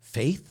have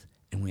faith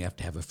and we have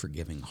to have a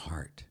forgiving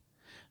heart.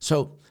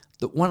 So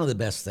one of the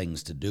best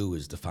things to do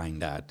is to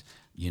find out,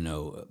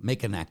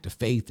 make an act of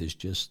faith is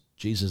just,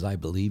 Jesus, I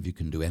believe you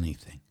can do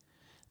anything.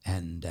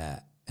 And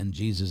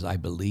Jesus, I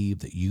believe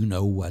that you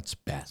know what's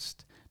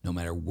best. No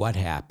matter what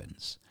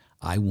happens,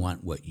 I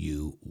want what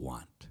you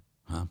want.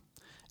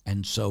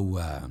 And so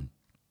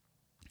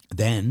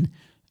then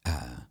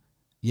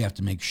you have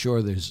to make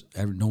sure there's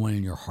no one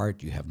in your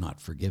heart you have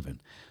not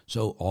forgiven.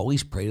 So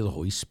always pray to the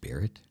Holy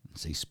Spirit and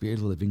say, Spirit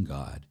of the living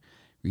God,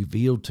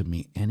 reveal to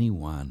me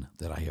anyone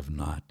that I have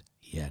not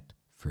yet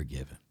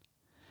forgiven.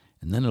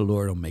 And then the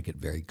Lord will make it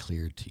very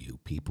clear to you,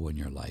 people in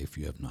your life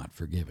you have not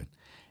forgiven.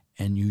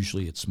 And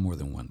usually it's more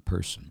than one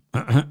person.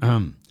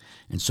 And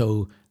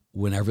so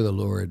whenever the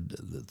Lord,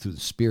 through the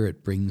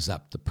Spirit, brings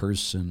up the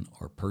person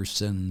or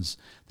persons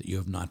that you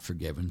have not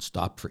forgiven,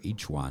 stop for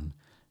each one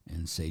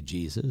and say,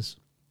 Jesus,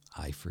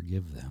 I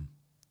forgive them,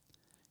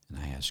 and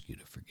I ask you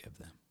to forgive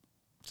them.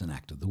 It's an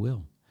act of the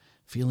will.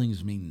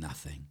 Feelings mean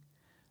nothing,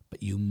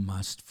 but you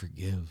must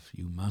forgive.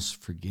 You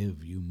must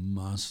forgive. You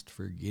must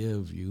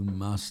forgive. You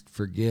must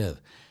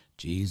forgive.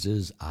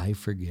 Jesus, I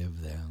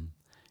forgive them,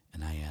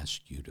 and I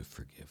ask you to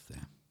forgive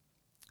them.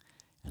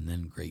 And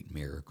then great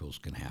miracles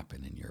can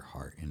happen in your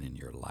heart and in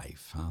your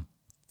life,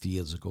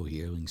 Physical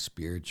healing,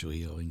 spiritual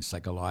healing,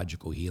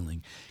 psychological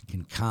healing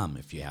can come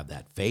if you have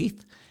that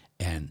faith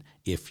and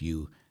if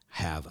you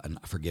have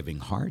a forgiving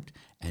heart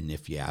and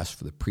if you ask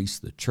for the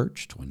priest of the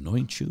church to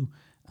anoint you.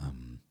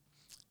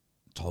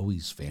 It's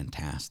always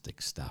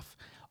fantastic stuff.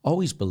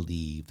 Always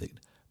believe that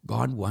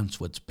God wants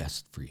what's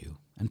best for you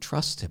and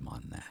trust him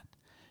on that.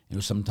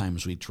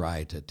 Sometimes we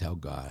try to tell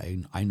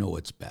God, I know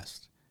what's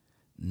best.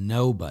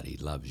 Nobody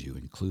loves you,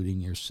 including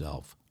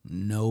yourself.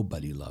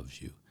 Nobody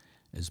loves you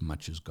as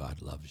much as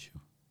God loves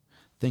you.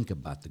 Think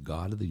about the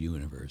God of the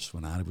universe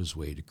went out of his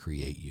way to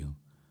create you,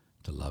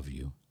 to love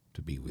you,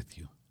 to be with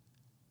you.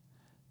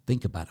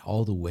 Think about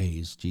all the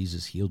ways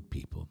Jesus healed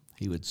people.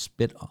 He would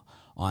spit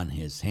on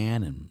his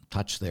hand and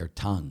touch their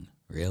tongue,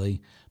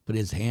 really. Put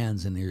his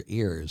hands in their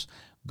ears.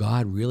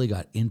 God really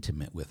got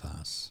intimate with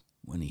us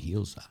when he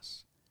heals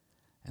us.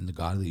 And the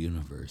God of the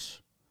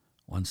universe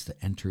wants to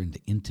enter into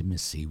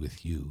intimacy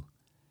with you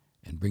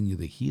and bring you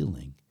the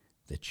healing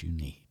that you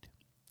need.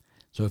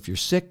 So if you're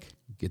sick,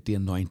 get the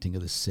anointing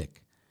of the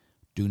sick.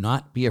 Do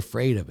not be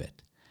afraid of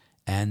it.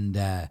 And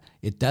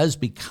it does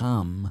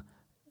become,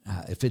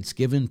 if it's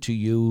given to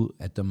you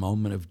at the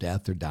moment of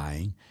death or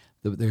dying,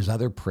 there's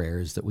other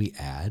prayers that we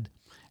add,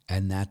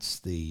 and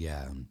that's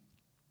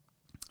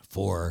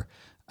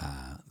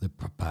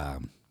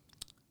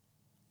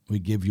we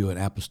give you an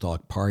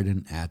apostolic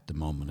pardon at the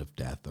moment of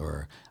death,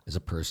 or as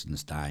a person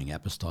is dying.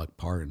 Apostolic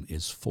pardon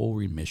is full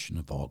remission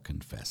of all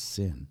confessed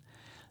sin.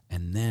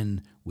 And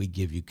then we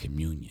give you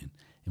communion.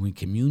 And when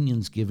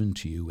communion's given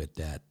to you at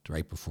that,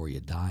 right before you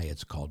die,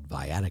 it's called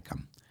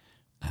viaticum,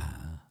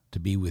 to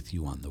be with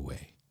you on the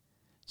way.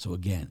 So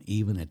again,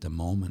 even at the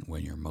moment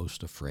when you're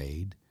most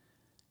afraid,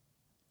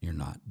 you're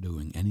not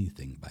doing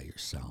anything by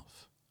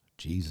yourself.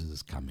 Jesus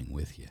is coming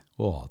with you.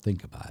 Oh,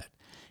 think about it.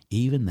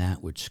 Even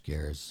that which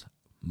scares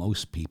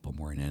most people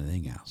more than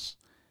anything else,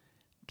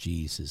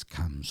 Jesus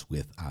comes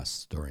with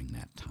us during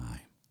that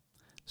time.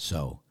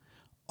 So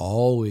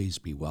always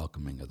be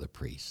welcoming of the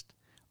priest.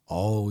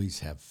 Always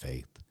have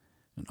faith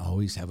and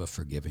always have a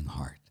forgiving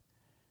heart.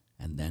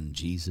 And then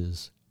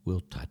Jesus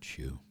will touch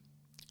you.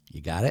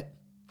 You got it?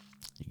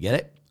 You get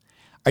it?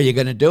 Are you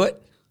going to do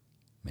it?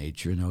 May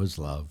sure know his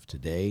love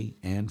today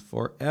and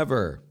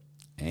forever.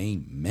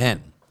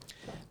 Amen.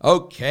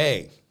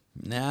 Okay,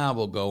 now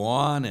we'll go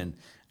on and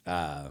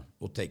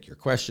we'll take your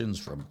questions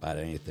from about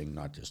anything,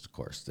 not just, of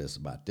course,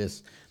 about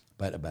this,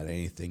 but about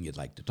anything you'd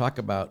like to talk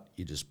about.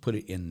 You just put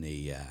it in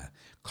the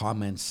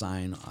comment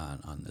sign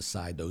on the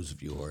side, those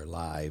of you who are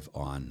live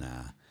on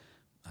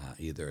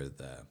either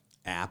the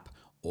app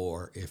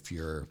or if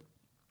you're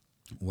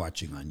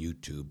watching on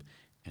YouTube.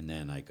 And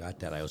then I got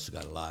that. I also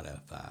got a lot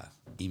of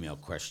email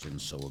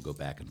questions, so we'll go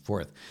back and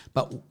forth.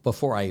 But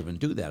before I even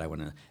do that, I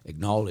want to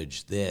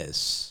acknowledge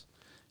this.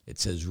 It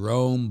says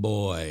Rome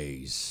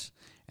Boys,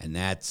 and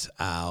that's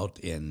out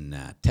in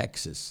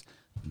Texas,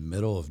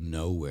 middle of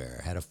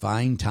nowhere. Had a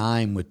fine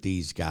time with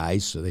these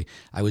guys. So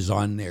I was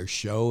on their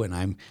show,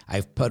 and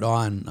I've put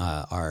on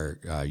our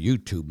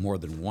YouTube more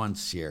than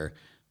once here.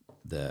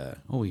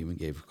 We even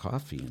gave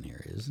coffee in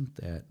here. Isn't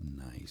that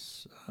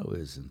nice? Oh,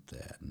 isn't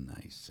that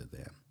nice of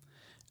them?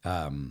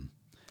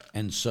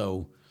 And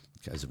so,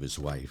 because of his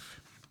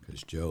wife,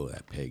 because Joe,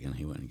 that pagan,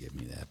 he wouldn't give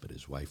me that, but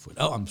his wife would.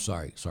 Oh, I'm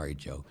sorry,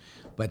 Joe.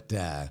 But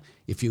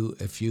if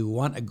you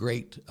want a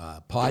great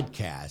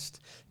podcast,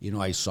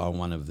 I saw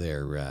one of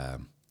their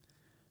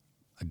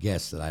a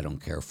guest that I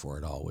don't care for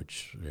at all,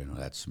 which,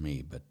 that's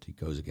me, but he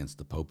goes against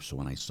the Pope. So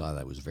when I saw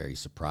that, I was very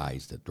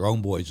surprised that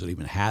Rome Boys would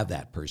even have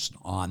that person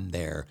on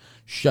their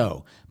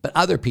show. But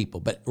other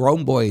people, but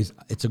Rome Boys,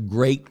 it's a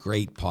great,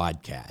 great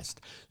podcast.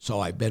 So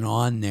I've been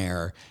on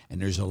there,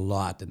 and there's a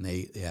lot,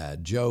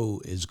 and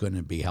Joe is going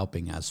to be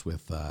helping us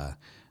with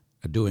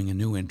doing a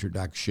new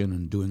introduction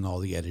and doing all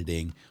the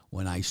editing.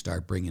 When I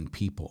start bringing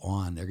people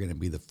on, they're going to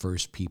be the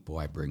first people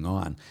I bring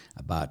on.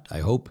 I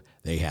hope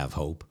they have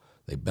hope.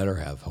 They better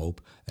have hope.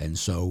 And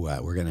so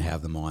we're going to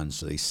have them on.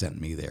 So they sent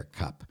me their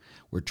cup.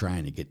 We're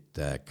trying to get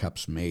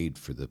cups made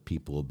for the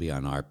people who will be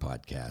on our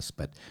podcast.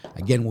 But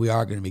again, we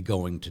are going to be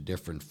going to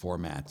different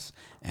formats.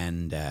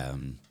 And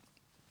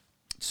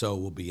so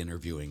we'll be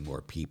interviewing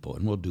more people.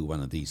 And we'll do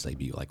one of these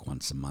maybe like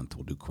once a month.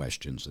 We'll do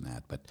questions and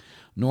that. But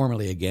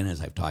normally, again,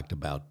 as I've talked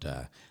about,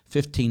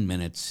 15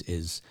 minutes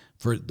is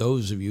for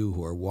those of you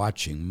who are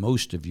watching.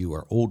 Most of you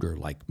are older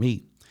like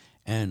me.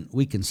 And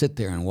we can sit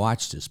there and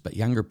watch this, but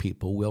younger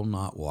people will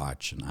not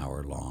watch an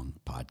hour-long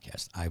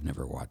podcast. I've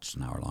never watched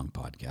an hour-long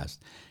podcast,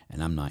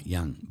 and I'm not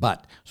young.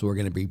 So we're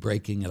going to be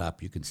breaking it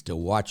up. You can still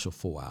watch a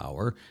full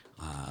hour,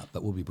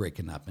 but we'll be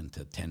breaking up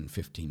into 10,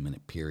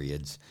 15-minute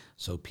periods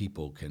so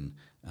people can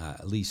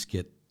at least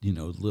get,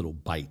 little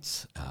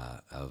bites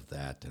of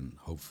that, and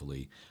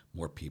hopefully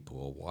more people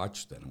will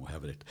watch then. We'll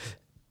have it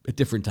at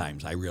different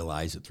times. I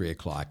realize at 3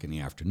 o'clock in the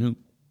afternoon,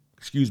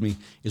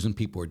 isn't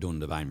people are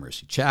doing Divine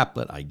Mercy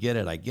Chaplet. I get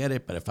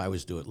it. But if I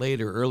was to do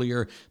it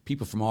earlier,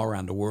 people from all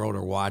around the world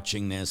are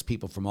watching this,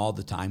 people from all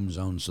the time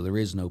zones. So there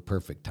is no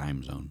perfect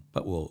time zone,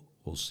 but we'll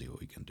see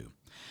what we can do.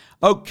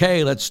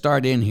 Okay, let's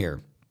start in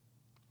here.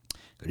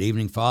 Good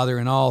evening, Father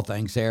and all.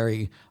 Thanks,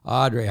 Harry.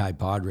 Audrey, hi,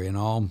 Padre and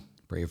all.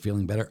 Pray you're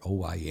feeling better.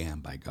 Oh, I am,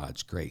 by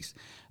God's grace.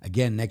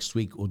 Again, next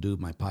week we'll do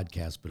my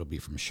podcast, but it'll be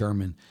from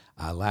Sherman.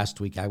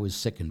 Last week I was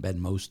sick in bed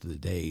most of the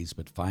days,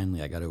 but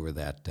finally I got over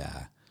that.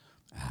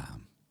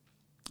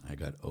 I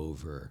got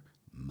over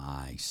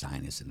my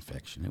sinus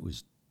infection. It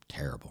was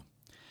terrible.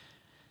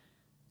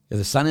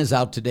 The sun is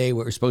out today.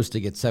 We're supposed to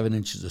get 7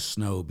 inches of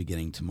snow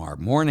beginning tomorrow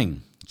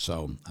morning.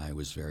 So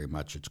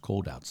it's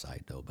cold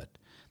outside though, but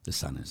the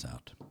sun is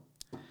out.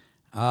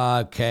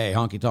 Okay,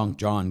 honky tonk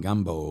John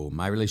Gumbo.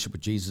 My relationship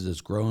with Jesus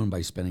has grown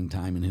by spending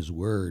time in his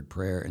word,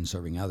 prayer, and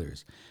serving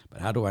others. But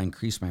how do I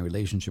increase my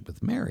relationship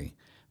with Mary?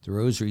 The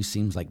rosary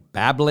seems like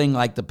babbling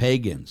like the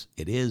pagans.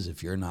 It is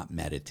if you're not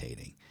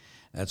meditating.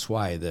 That's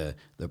why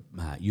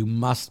you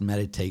must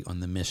meditate on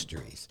the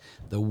mysteries.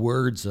 The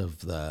words of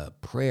the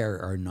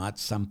prayer are not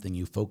something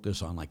you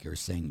focus on like you're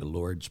saying the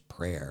Lord's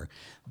Prayer.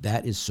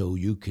 That is so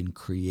you can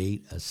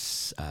create a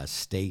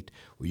state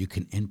where you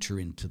can enter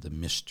into the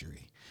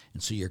mystery.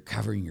 And so you're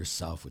covering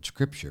yourself with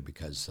Scripture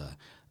because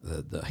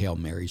the Hail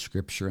Mary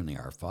Scripture and the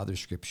Our Father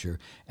Scripture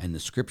and the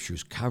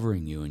Scripture's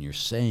covering you and you're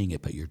saying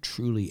it, but you're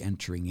truly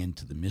entering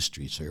into the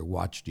mystery. So you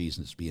watch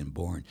Jesus being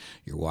born.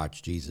 You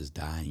watch Jesus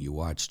dying. You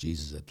watch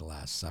Jesus at the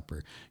Last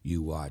Supper.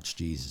 You watch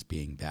Jesus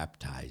being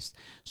baptized.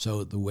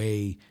 So the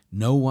way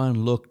no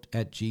one looked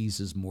at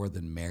Jesus more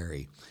than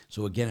Mary.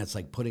 So again, it's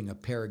like putting a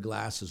pair of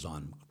glasses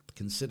on.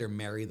 Consider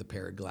Mary the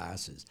pair of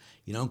glasses.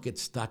 You don't get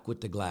stuck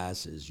with the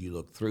glasses. You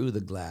look through the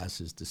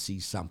glasses to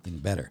see something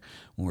better.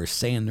 When we're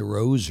saying the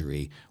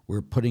rosary,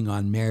 we're putting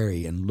on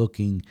Mary and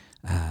looking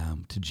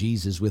to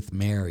Jesus with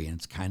Mary. And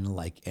it's kind of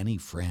like any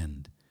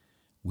friend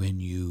when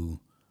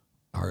you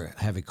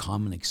have a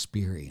common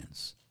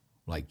experience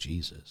like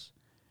Jesus,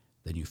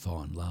 then you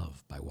fall in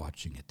love by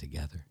watching it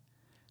together.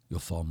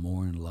 You'll fall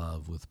more in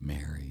love with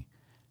Mary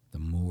the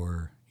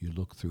more you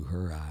look through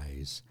her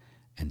eyes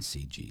and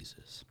see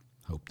Jesus.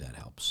 Hope that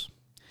helps.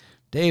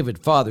 David,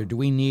 Father, do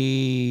we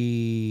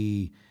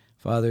need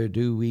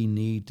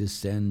to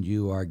send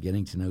you our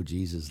Getting to Know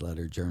Jesus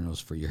letter journals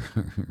for your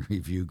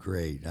review?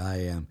 Great.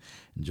 I am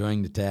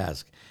enjoying the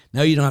task.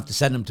 No, you don't have to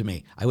send them to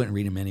me. I wouldn't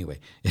read them anyway.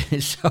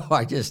 So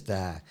I just,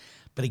 but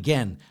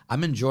again,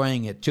 I'm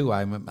enjoying it too.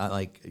 I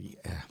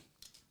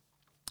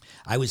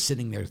was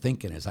sitting there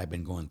thinking as I've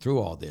been going through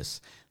all this,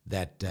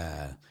 that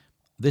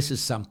this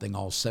is something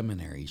all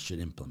seminaries should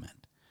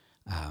implement.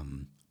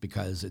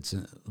 Because it's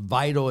a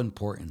vital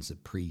importance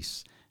that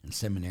priests and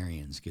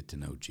seminarians get to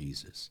know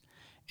Jesus.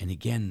 And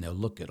again, they'll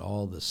look at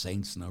all the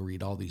saints and they'll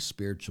read all these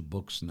spiritual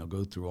books and they'll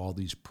go through all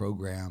these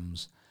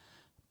programs,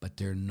 but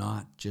they're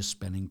not just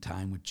spending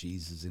time with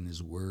Jesus in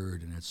his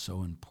word, and it's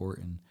so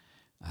important.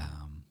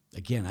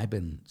 Again, I've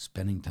been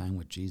spending time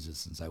with Jesus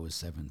since I was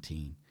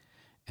 17.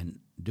 And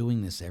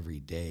doing this every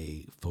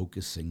day,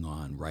 focusing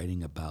on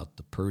writing about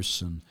the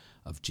person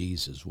of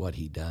Jesus, what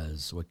he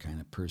does, what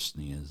kind of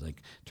person he is,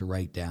 like to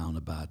write down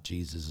about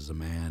Jesus as a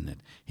man,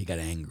 that he got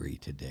angry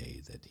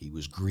today, that he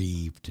was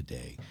grieved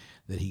today,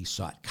 that he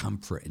sought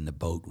comfort in the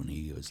boat when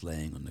he was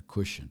laying on the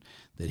cushion,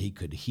 that he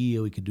could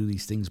heal, he could do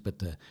these things, but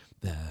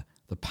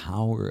the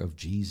power of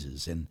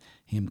Jesus and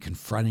him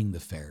confronting the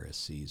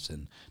Pharisees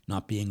and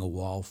not being a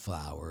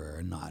wallflower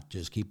and not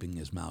just keeping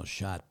his mouth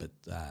shut, but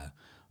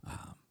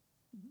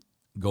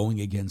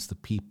going against the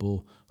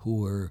people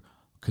who were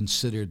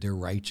considered their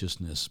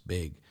righteousness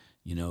big,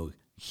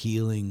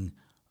 healing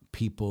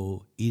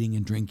people, eating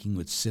and drinking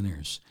with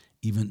sinners,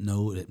 even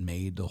though it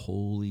made the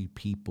holy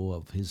people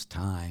of his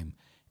time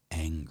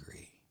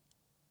angry.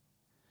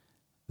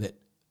 That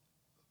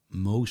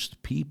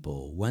most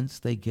people, once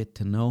they get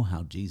to know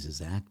how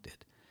Jesus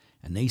acted,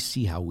 and they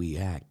see how we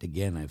act.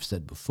 Again, I've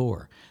said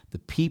before, the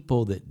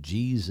people that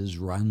Jesus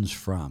runs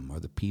from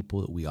are the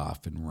people that we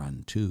often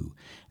run to.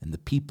 And the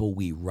people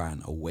we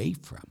run away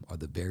from are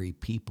the very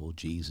people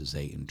Jesus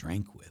ate and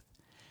drank with.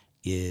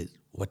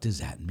 What does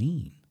that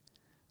mean?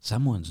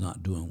 Someone's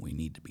not doing what we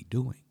need to be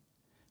doing.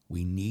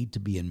 We need to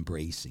be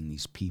embracing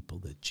these people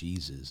that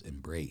Jesus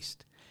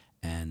embraced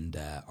and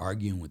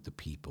arguing with the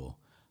people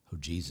who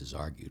Jesus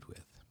argued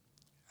with.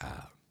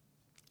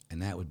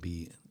 And that would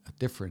be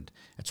different.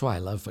 That's why I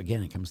love,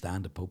 again, it comes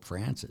down to Pope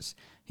Francis.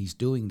 He's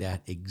doing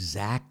that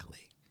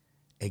exactly.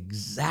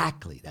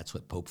 That's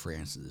what Pope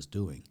Francis is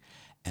doing.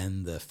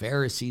 And the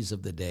Pharisees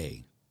of the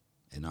day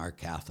in our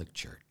Catholic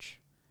Church,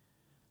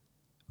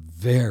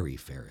 very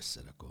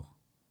Pharisaical,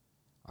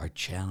 are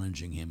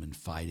challenging him and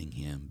fighting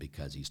him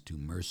because he's too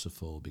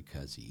merciful,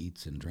 because he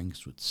eats and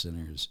drinks with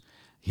sinners,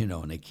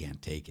 and they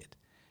can't take it.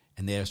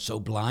 And they're so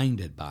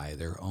blinded by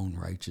their own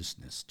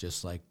righteousness,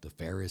 just like the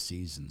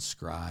Pharisees and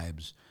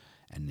scribes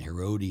and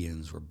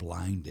Herodians were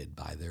blinded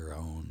by their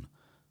own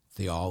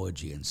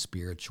theology and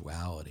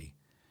spirituality,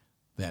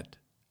 that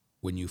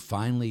when you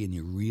finally and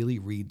you really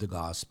read the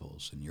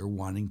Gospels and you're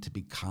wanting to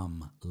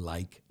become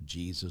like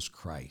Jesus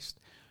Christ,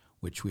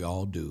 which we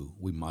all do,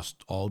 we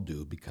must all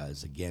do,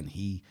 because again,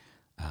 he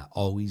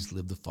always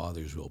lived the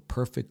Father's will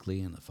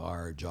perfectly, and if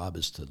our job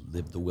is to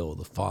live the will of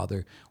the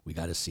Father, we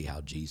got to see how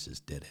Jesus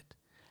did it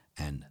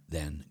and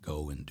then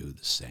go and do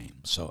the same.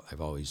 So I've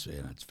always,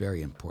 it's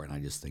very important. I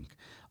just think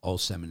all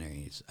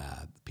seminaries,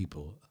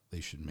 people,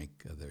 they should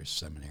make their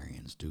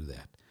seminarians do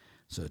that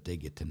so that they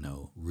get to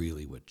know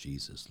really what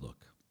Jesus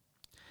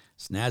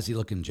snazzy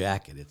looking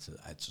jacket. It's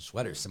a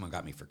sweater someone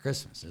got me for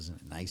Christmas.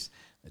 Isn't it nice?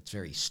 It's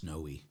very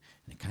snowy,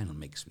 and it kind of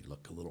makes me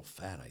look a little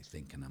fat, I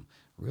think, and I'm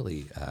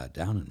really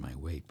down in my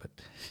weight, but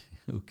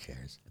who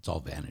cares? It's all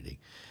vanity.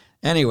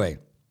 Anyway,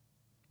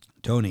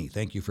 Tony,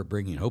 thank you for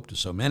bringing hope to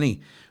so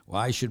many.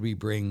 Why should we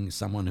bring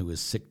someone who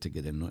is sick to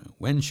get in?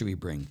 When should we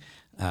bring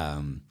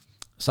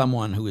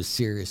someone who is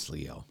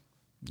seriously ill?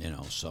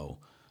 So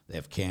they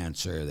have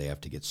cancer, they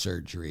have to get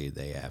surgery,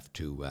 they have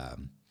to,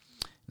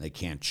 they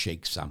can't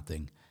shake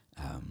something.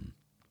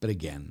 But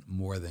again,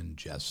 more than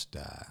just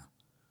a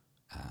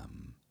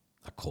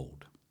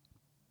cold.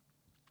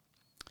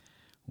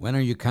 When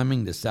are you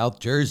coming to South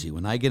Jersey?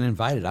 When I get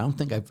invited, I don't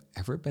think I've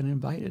ever been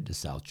invited to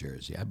South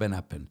Jersey. I've been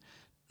up in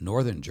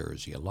northern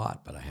Jersey a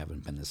lot, but I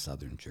haven't been to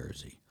southern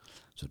Jersey.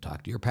 So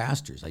talk to your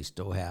pastors. I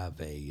still have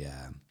a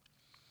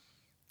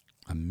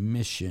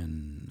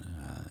mission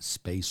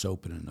space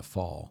open in the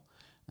fall,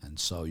 and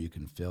so you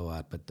can fill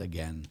out. But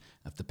again,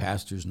 if the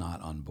pastor's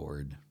not on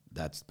board,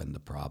 that's been the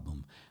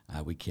problem.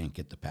 We can't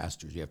get the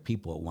pastors. You have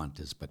people that want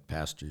this, but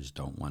pastors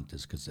don't want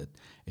this because it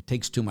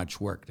takes too much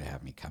work to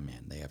have me come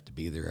in. They have to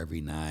be there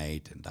every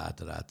night and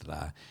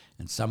da-da-da-da-da.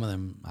 And some of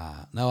them,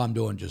 no, I'm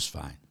doing just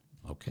fine.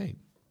 Okay.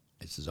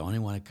 This is the only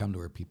one I come to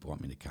where people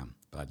want me to come,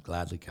 but I'd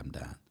gladly come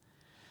down.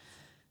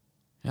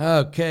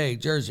 Okay,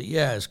 Jersey,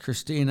 yes.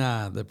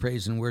 Christina, the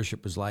praise and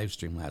worship was live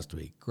streamed last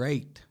week.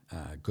 Great.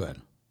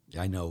 Good.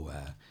 I know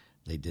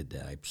they did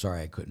that. I'm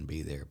sorry I couldn't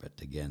be there, but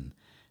again,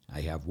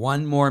 I have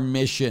one more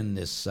mission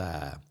this,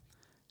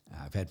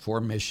 I've had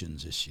 4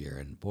 missions this year,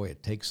 and boy,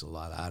 it takes a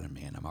lot out of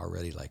me, and I'm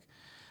already like,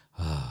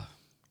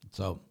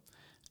 So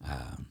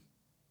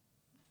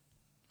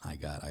I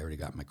already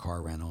got my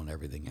car rental and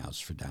everything else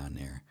for down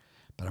there,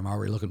 but I'm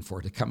already looking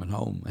forward to coming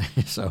home.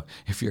 So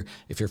if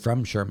you're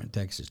from Sherman,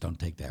 Texas, don't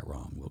take that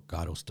wrong. Well,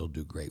 God will still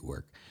do great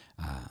work.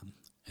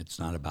 It's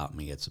not about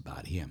me, it's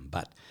about him.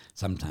 But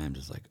sometimes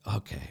it's like,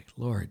 okay,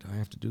 Lord, do I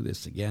have to do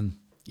this again?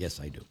 Yes,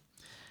 I do.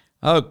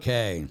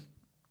 Okay.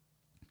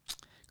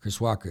 Chris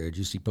Walker, did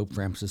you see Pope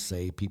Francis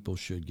say people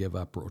should give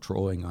up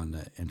trolling on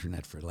the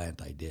internet for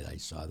Lent? I did. I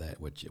saw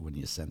that when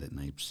you sent it, and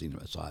I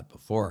saw it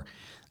before.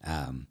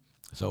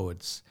 So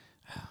it's,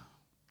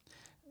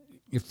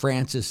 if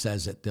Francis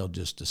says it, they'll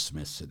just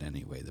dismiss it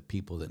anyway, the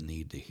people that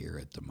need to hear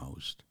it the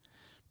most.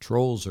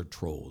 Trolls are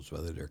trolls,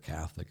 whether they're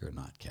Catholic or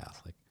not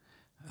Catholic.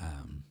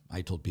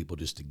 I told people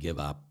just to give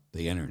up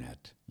the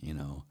internet,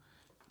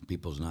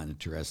 People's not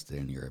interested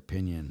in your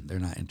opinion. They're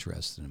not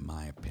interested in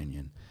my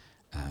opinion.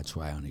 That's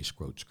why I only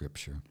quote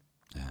Scripture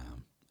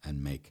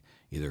and make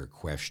either a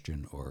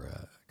question or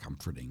a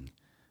comforting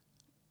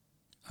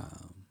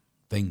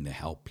thing to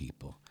help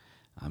people.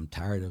 I'm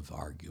tired of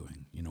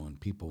arguing. When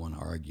people want to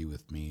argue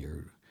with me,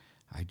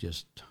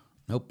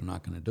 nope, I'm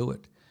not going to do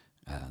it.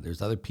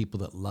 There's other people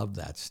that love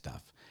that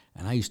stuff.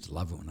 And I used to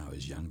love it when I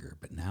was younger.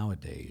 But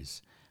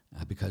nowadays,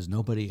 because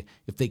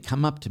if they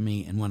come up to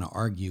me and want to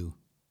argue,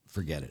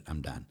 forget it,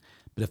 I'm done.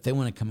 But if they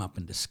want to come up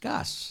and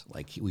discuss,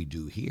 like we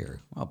do here,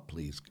 well,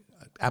 please,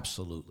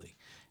 absolutely.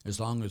 As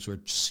long as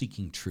we're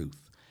seeking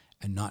truth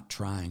and not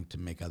trying to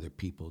make other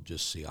people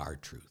just see our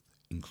truth,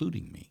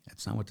 including me.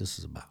 That's not what this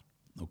is about,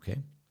 okay?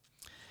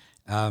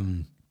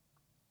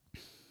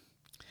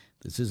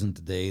 This isn't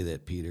the day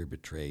that Peter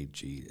betrayed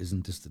Jesus.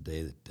 Isn't this the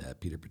day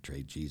that Peter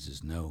betrayed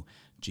Jesus? No,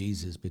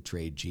 Jesus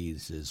betrayed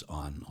Jesus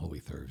on Holy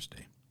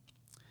Thursday.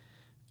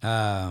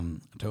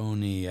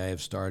 Tony, I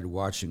have started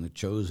watching The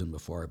Chosen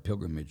before our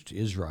pilgrimage to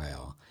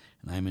Israel,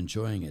 and I'm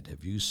enjoying it.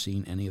 Have you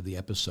seen any of the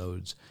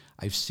episodes?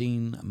 I've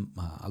seen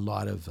a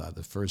lot of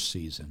the first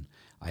season.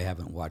 I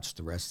haven't watched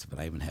the rest of it.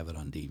 I even have it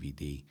on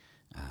DVD,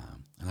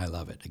 and I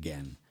love it.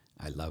 Again,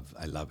 I love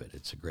it.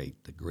 It's a great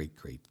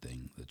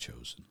thing, The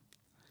Chosen.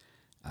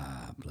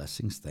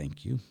 Blessings,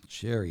 thank you.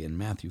 Sherry, in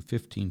Matthew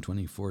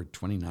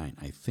 15:24-29,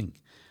 I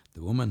think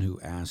the woman who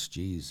asked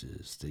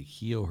Jesus to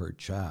heal her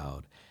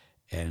child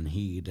and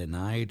he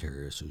denied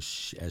her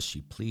as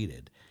she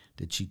pleaded,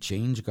 did she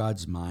change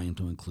God's mind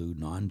to include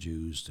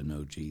non-Jews to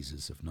know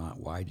Jesus? If not,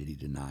 why did he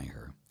deny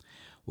her?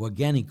 Well,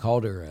 again, he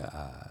called her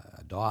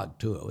a dog,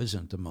 too. It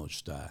wasn't the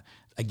most,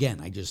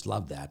 again, I just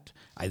love that.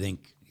 I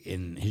think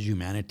in his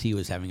humanity, he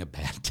was having a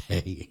bad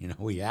day.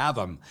 We have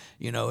them.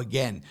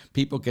 Again,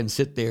 people can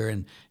sit there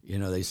and,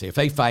 they say, if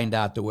they find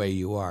out the way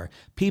you are,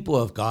 people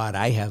of God,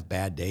 I have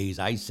bad days.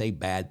 I say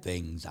bad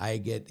things. I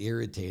get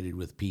irritated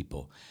with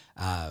people.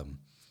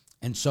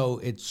 And so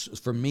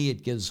for me,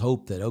 it gives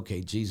hope that, okay,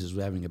 Jesus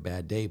was having a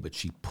bad day, but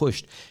she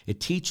pushed. It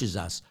teaches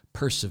us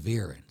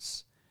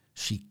perseverance.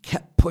 She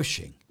kept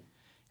pushing.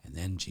 And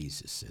then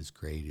Jesus says,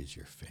 great is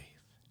your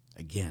faith.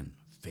 Again,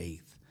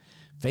 faith.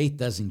 Faith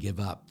doesn't give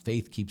up.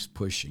 Faith keeps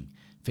pushing.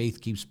 Faith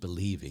keeps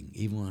believing,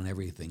 even when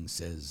everything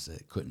says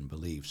it couldn't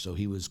believe. So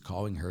he was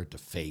calling her to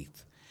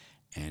faith,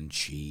 and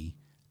she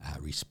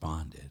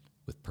responded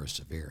with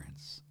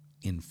perseverance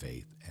in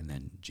faith, and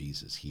then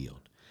Jesus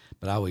healed.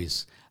 But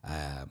always,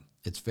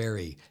 it's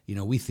very,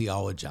 we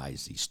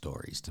theologize these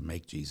stories to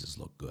make Jesus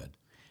look good.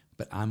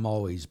 But I'm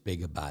always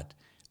big about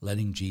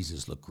letting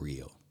Jesus look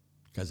real,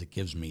 because it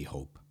gives me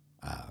hope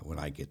when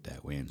I get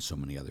that way, and so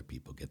many other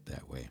people get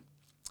that way.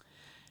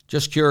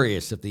 Just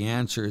curious, if the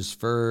answer is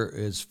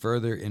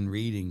further in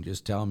reading,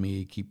 just tell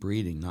me, keep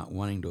reading, not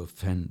wanting to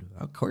offend.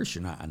 Of course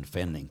you're not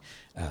offending.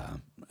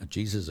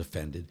 Jesus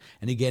offended.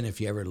 And again, if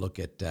you ever look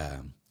at,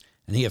 and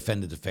he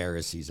offended the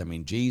Pharisees. I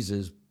mean,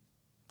 Jesus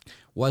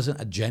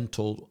wasn't a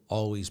gentle,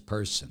 always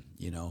person.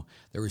 You know,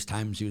 there was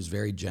times he was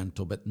very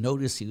gentle, but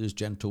notice he was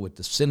gentle with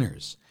the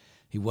sinners.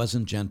 He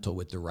wasn't gentle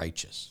with the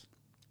righteous.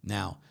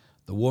 Now,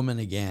 the woman,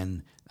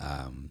 again,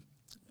 I'd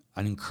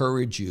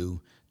encourage you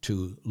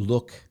to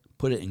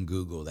put it in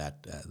Google.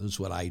 This is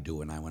what I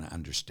do, and I want to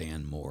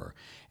understand more.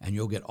 And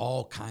you'll get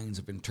all kinds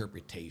of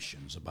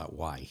interpretations about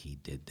why he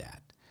did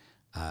that.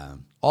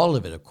 All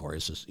of it, of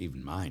course,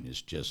 even mine,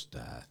 is just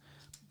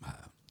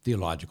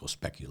theological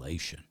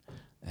speculation.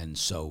 And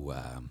so,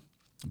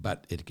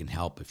 but it can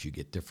help if you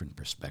get different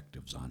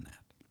perspectives on that.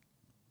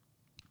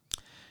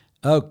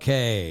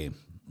 Okay.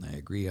 I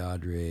agree,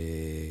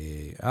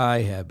 Audrey.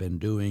 I have been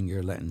doing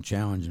your Lenten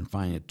challenge and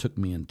find it took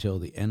me until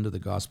the end of the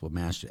Gospel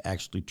Mass to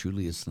actually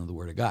truly listen to the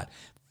Word of God.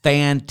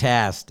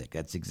 Fantastic.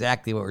 That's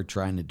exactly what we're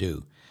trying to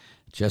do.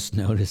 Just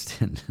noticed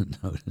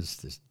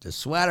the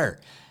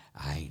sweater.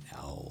 I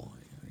know.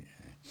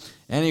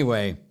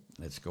 Anyway,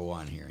 let's go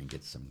on here and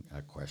get some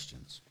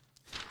questions.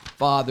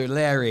 Father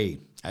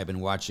Larry, I've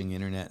been watching the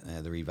internet,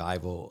 the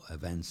revival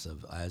events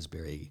of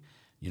Asbury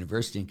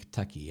University in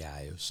Kentucky. Yeah,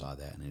 I saw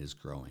that, and it is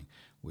growing.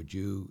 Would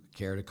you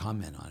care to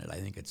comment on it? I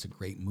think it's a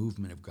great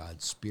movement of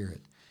God's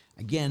Spirit.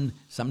 Again,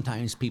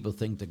 sometimes people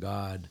think the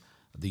God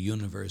of the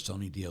universe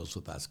only deals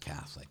with us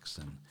Catholics.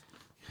 And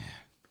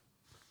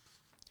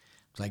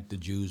it's like the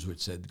Jews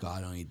would said,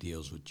 God only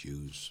deals with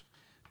Jews.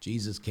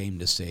 Jesus came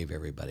to save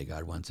everybody.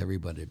 God wants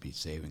everybody to be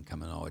saved and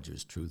come in knowledge of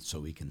his truth so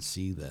we can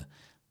see the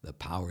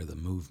power of the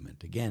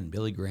movement. Again,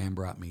 Billy Graham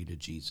brought me to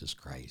Jesus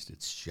Christ.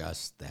 It's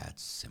just that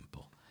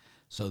simple.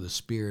 So the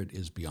Spirit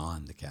is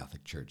beyond the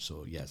Catholic Church.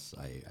 So yes,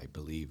 I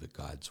believe that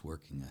God's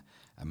working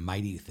a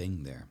mighty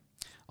thing there.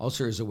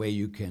 Also, there's a way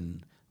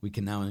we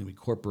can now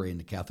incorporate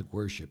into Catholic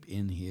worship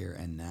in here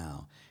and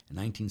now. In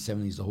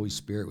 1970s, the Holy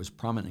Spirit was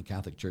prominent in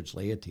Catholic Church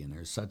laity, and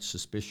there's such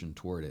suspicion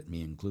toward it,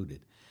 me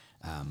included.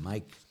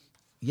 Mike,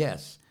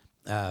 yes.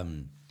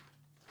 The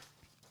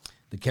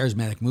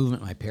charismatic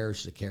movement, my parish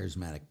is a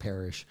charismatic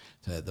parish,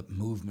 to the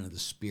movement of the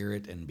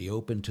Spirit, and be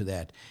open to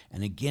that.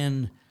 And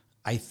again,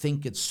 I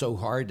think it's so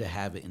hard to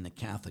have it in the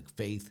Catholic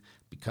faith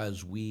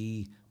because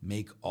we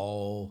make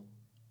all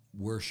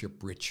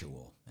worship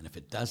ritual. And if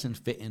it doesn't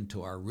fit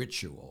into our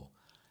ritual,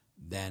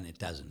 then it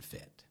doesn't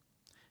fit.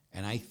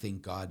 And I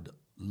think God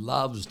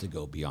loves to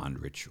go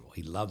beyond ritual.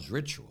 He loves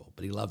ritual,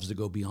 but he loves to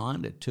go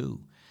beyond it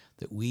too.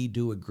 That we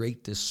do a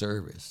great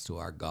disservice to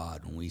our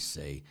God when we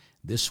say,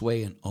 this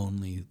way and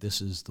only,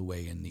 this is the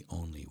way and the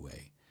only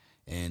way.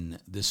 And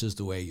this is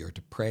the way you're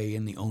to pray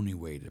and the only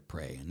way to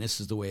pray. And this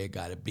is the way it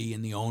got to be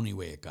and the only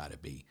way it got to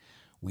be.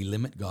 We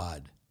limit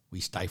God.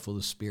 We stifle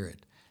the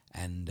Spirit.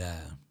 And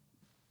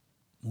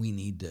we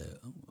need to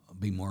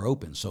be more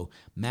open. So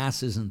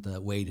Mass isn't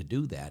the way to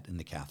do that in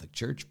the Catholic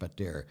Church, but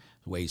there are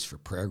ways for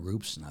prayer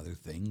groups and other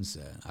things,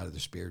 other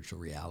spiritual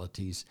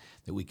realities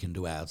that we can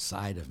do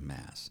outside of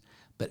Mass.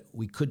 But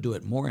we could do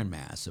it more in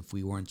Mass if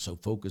we weren't so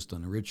focused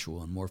on the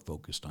ritual and more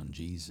focused on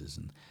Jesus,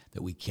 and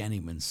that we can't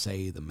even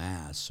say the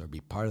Mass or be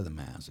part of the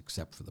Mass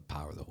except for the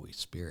power of the Holy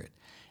Spirit.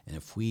 And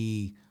if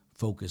we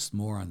focused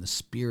more on the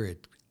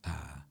Spirit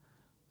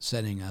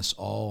setting us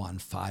all on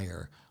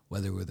fire,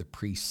 whether we're the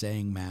priest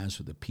saying Mass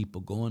or the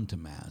people going to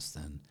Mass,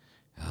 then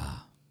it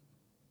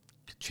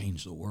could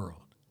change the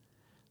world.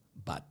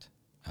 But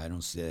I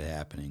don't see that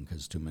happening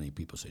because too many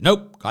people say,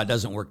 nope, God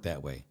doesn't work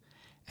that way.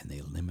 And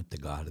they limit the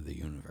God of the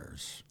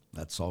universe.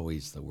 That's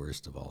always the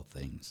worst of all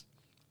things.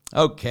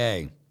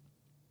 Okay.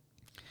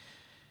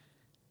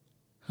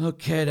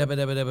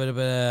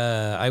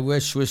 I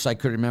wish I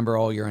could remember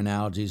all your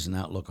analogies and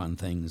outlook on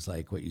things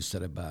like what you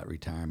said about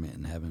retirement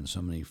and having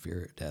so many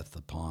fear death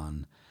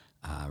upon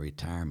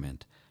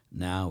retirement.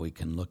 Now we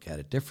can look at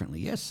it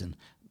differently. Yes, and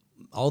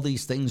all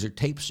these things are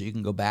taped, so you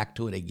can go back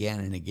to it again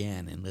and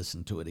again and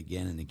listen to it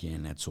again and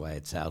again. That's why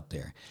it's out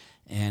there.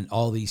 And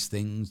all these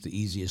things, the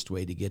easiest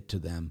way to get to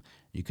them,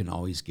 you can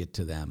always get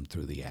to them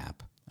through the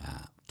app.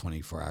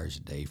 24 hours a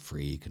day,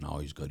 free. You can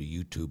always go to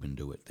YouTube and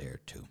do it there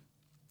too.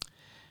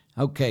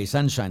 Okay,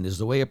 Sunshine, does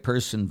the way a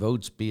person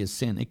votes be a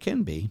sin? It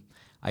can be.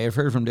 I have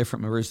heard from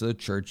different members of the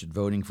church that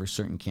voting for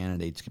certain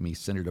candidates can be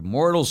considered a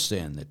mortal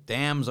sin that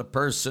damns a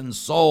person's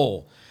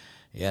soul.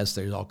 Yes,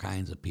 there's all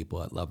kinds of people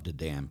that love to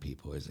damn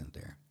people, isn't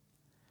there?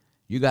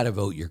 You got to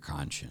vote your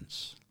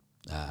conscience.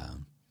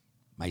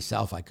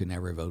 Myself, I could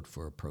never vote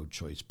for a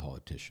pro-choice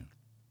politician.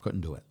 Couldn't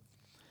do it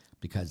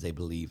because they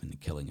believe in the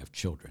killing of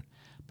children.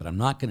 But I'm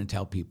not going to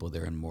tell people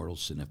they're in mortal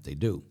sin if they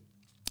do,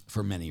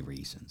 for many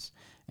reasons.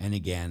 And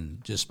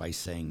again, just by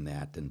saying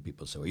that, then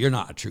people say, well, you're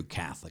not a true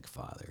Catholic,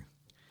 Father.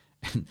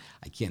 And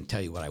I can't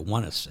tell you what I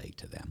want to say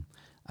to them.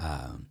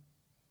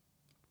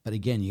 But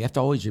again, you have to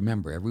always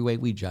remember, every way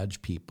we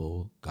judge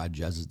people, God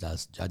judges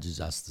us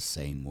the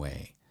same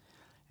way.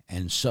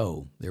 And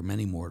so there are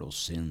many mortal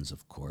sins,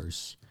 of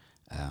course,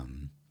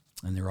 and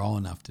they're all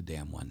enough to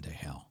damn one to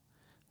hell.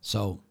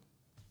 So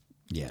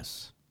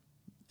Yes,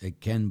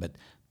 it can, but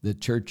the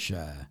church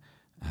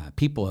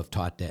people have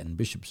taught that and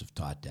bishops have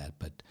taught that,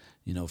 but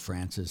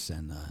Francis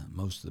and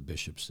most of the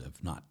bishops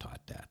have not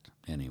taught that.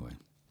 Anyway,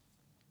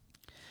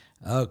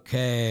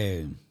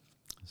 okay,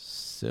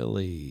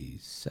 silly.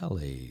 So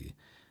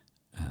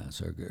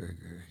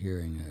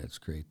hearing it's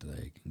great that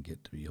I can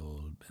get to be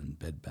old and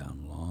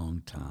bedbound a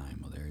long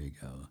time. Well, there you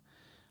go.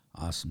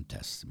 Awesome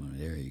testimony.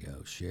 There you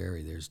go.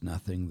 Sherry, there's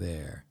nothing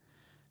there.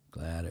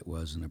 Glad it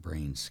wasn't a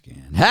brain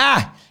scan.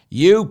 Ha!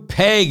 You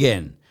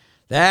pagan!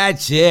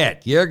 That's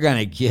it. You're going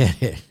to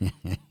get it.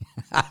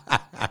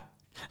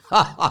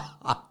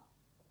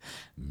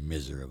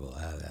 Miserable.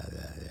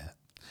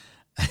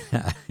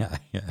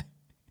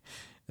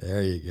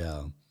 There you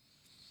go.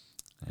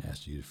 I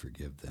ask you to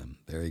forgive them.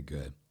 Very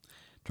good.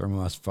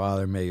 Tormos,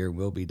 Father, may your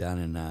will be done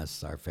in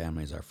us, our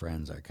families, our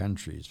friends, our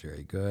countries.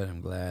 Very good.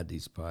 I'm glad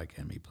these podcasts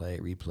can be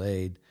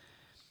replayed.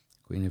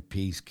 Queen of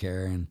Peace,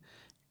 Karen.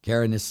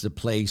 Karen, this is a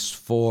place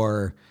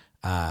for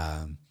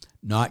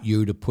not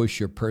you to push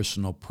your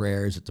personal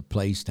prayers. It's a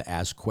place to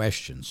ask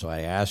questions. So I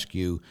ask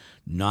you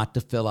not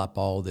to fill up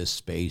all this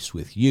space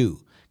with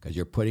you because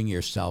you're putting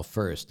yourself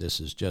first.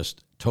 This is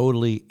just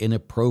totally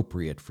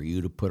inappropriate for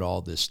you to put all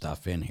this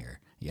stuff in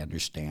here. You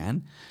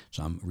understand?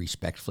 So I'm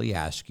respectfully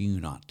asking you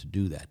not to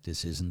do that.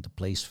 This isn't the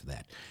place for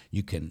that.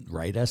 You can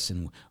write us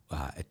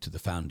to the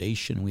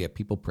foundation. We have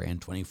people praying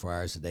 24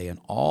 hours a day, and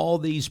all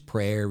these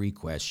prayer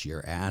requests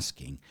you're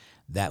asking,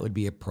 that would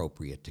be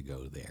appropriate to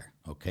go there,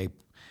 okay?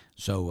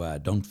 So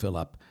don't fill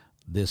up.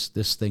 This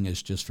thing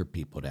is just for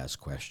people to ask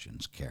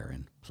questions.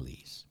 Karen,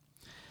 please.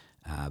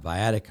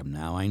 Viaticum,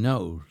 now I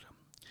know.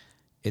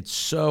 It's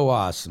so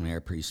awesome here,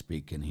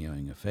 pre-speak and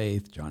healing of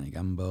faith. Johnny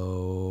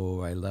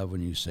Gumbo, I love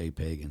when you say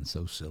pagan.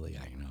 So silly,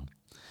 I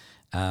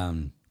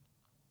know.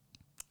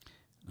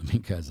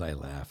 Because I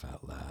laugh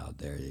out loud.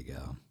 There you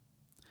go.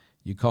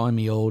 You calling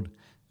me old?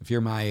 If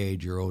you're my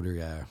age, you're older.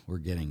 Yeah, we're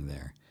getting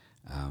there.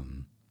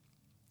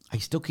 I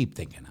still keep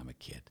thinking I'm a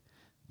kid,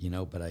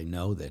 but I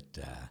know that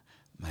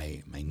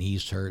my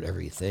knees hurt,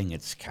 everything.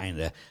 It's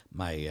kind of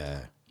my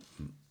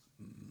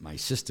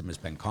system has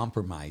been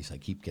compromised. I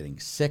keep getting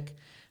sick.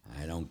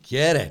 I don't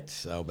get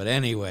it. But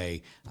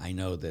anyway, I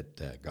know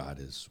that God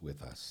is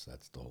with us.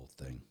 That's the whole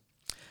thing.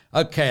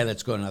 Okay,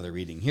 let's go to another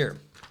reading here.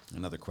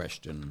 Another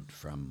question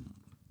from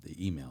the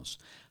emails.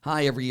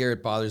 Hi, every year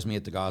it bothers me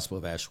at the Gospel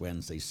of Ash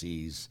Wednesday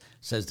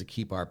says to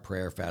keep our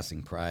prayer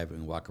fasting private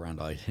and walk around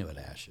all day with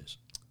ashes.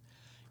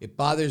 It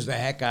bothers the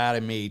heck out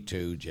of me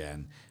too,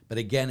 Jen. But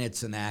again,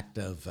 it's an act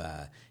of,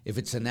 if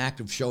it's an act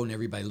of showing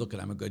everybody, look,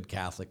 I'm a good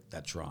Catholic,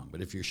 that's wrong.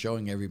 But if you're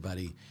showing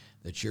everybody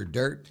that you're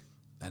dirt,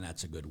 then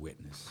that's a good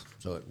witness.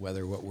 So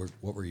whether what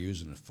we're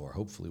using it for,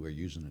 hopefully we're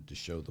using it to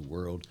show the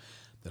world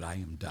that I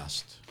am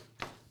dust,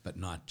 but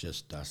not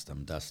just dust.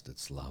 I'm dust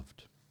that's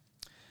loved.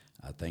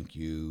 Thank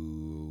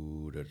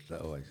you. I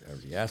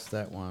already asked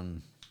that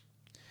one.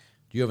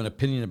 Do you have an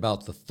opinion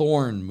about the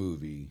Thorn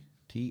movie?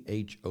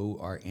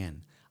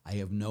 Thorn. I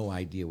have no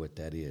idea what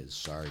that is.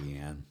 Sorry,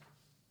 Ann.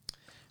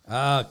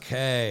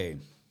 Okay.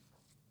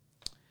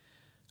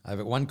 I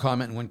have one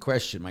comment and one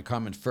question. My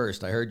comment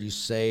first. I heard you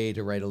say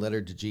to write a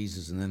letter to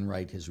Jesus and then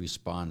write his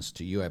response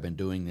to you. I've been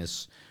doing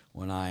this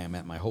when I am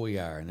at my holy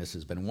hour, and this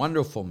has been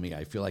wonderful for me.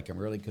 I feel like I'm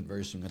really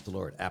conversing with the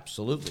Lord.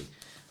 Absolutely.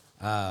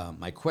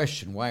 My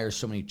question, why are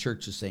so many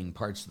churches saying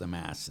parts of the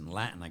Mass in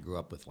Latin? I grew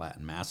up with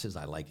Latin Masses.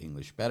 I like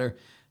English better.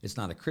 It's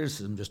not a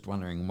criticism, just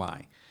wondering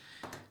why.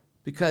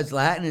 Because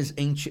Latin is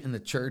ancient in the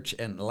church,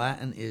 and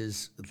Latin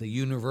is the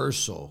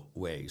universal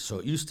way. So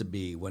it used to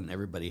be when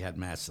everybody had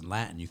Mass in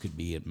Latin, you could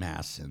be at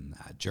Mass in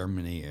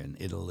Germany and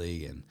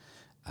Italy and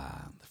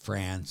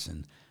France,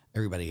 and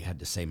everybody had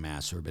the same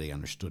Mass. Everybody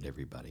understood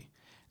everybody.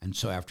 And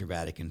so after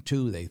Vatican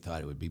II, they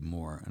thought it would be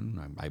more, and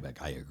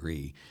I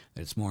agree,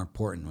 that it's more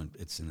important when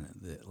it's in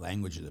the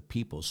language of the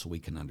people so we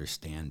can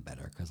understand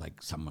better, because I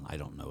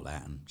don't know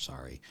Latin,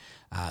 sorry.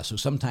 So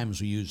sometimes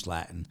we use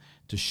Latin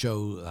to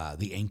show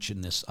the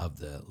ancientness of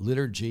the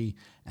liturgy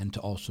and to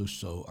also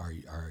show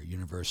our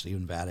universal,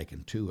 even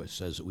Vatican II, it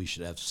says that we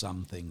should have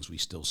some things we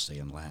still say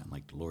in Latin,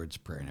 like the Lord's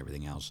Prayer and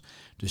everything else,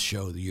 to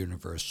show the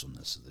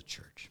universalness of the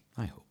church.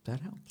 I hope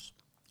that helps.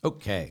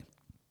 Okay.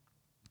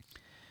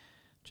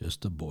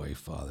 Just a boy,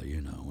 Father,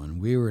 When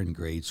we were in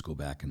grade school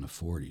back in the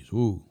 40s,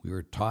 we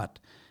were taught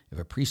if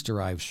a priest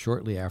arrives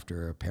shortly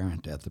after a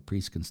apparent death, the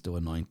priest can still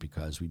anoint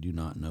because we do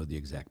not know the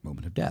exact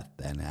moment of death.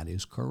 And that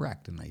is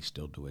correct, and they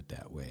still do it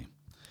that way.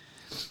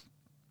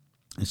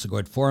 It's a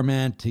good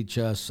format. Teach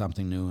us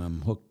something new.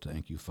 I'm hooked.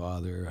 Thank you,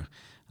 Father.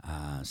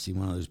 See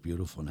one of those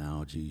beautiful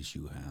analogies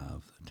you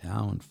have the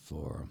talent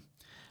for.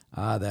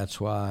 That's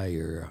why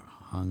you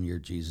hung your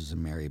Jesus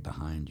and Mary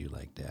behind you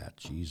like that.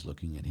 She's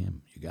looking at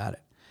him. You got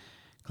it.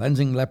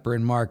 Cleansing leper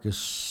in Mark is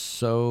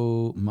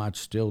so much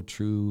still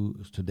true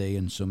today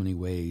in so many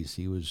ways.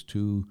 He was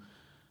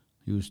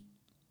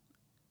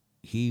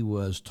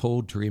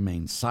told to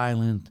remain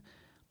silent,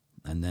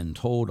 and then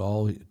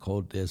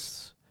called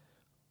this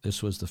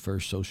was the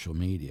first social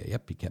media.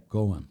 Yep, he kept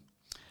going.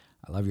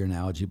 I love your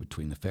analogy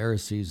between the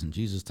Pharisees in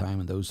Jesus' time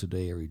and those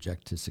today who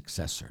reject his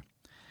successor.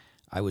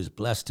 I was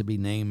blessed to be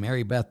named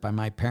Mary Beth by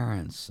my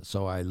parents,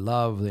 so I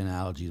love the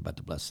analogies about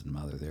the Blessed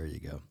Mother. There you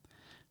go.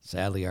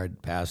 Sadly, our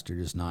pastor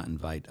does not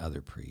invite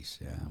other priests.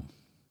 Yeah,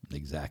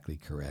 exactly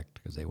correct,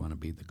 because they want to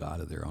be the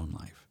God of their own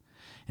life.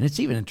 And it's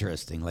even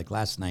interesting, like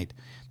last night,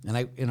 and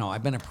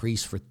I've been a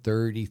priest for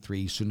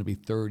 33, soon to be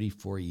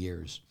 34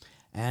 years.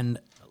 And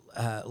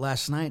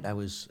last night I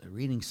was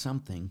reading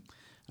something.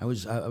 I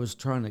was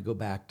trying to go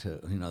back to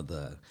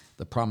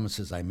the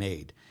promises I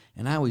made,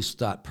 and I always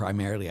thought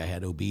primarily I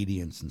had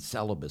obedience and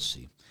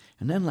celibacy.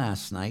 And then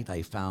last night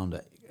I found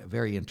a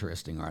very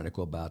interesting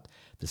article about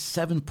the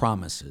 7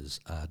 promises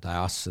a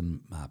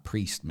diocesan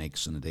priest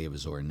makes on the day of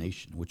his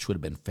ordination, which would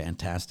have been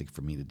fantastic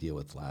for me to deal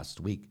with last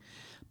week.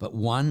 But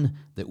 1,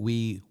 that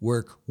we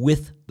work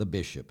with the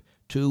bishop.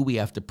 2, we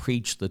have to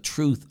preach the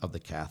truth of the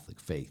Catholic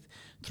faith.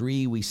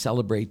 3, we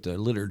celebrate the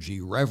liturgy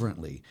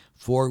reverently.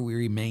 4, we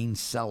remain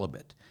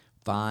celibate.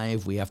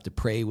 5, we have to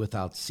pray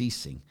without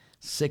ceasing.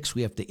 6,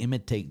 we have to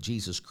imitate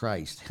Jesus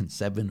Christ. And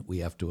 7, we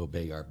have to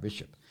obey our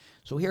bishop.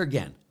 So here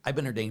again, I've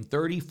been ordained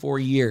 34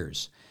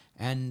 years.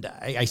 And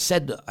I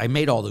said I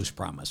made all those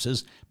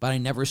promises, but I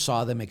never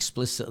saw them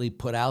explicitly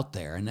put out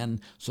there. And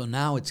then, so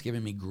now it's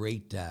given me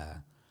great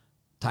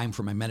time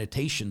for my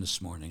meditation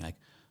this morning. Like,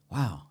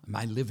 wow, am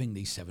I living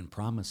these 7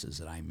 promises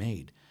that I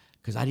made?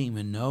 Because I didn't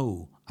even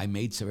know I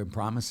made 7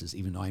 promises,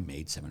 even though I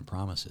made 7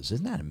 promises.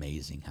 Isn't that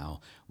amazing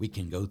how we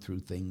can go through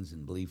things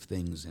and believe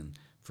things and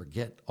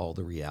forget all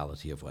the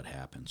reality of what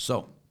happened?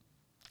 So,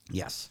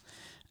 yes,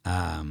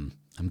 I'm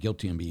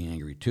guilty of being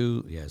angry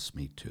too. Yes,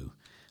 me too.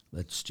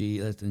 Let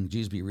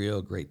Jesus be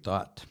real. Great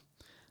thought.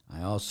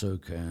 I also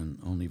can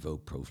only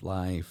vote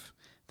pro-life.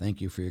 Thank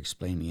you for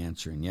explaining the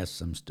answer. And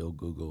yes, I'm still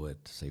Google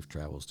it. Safe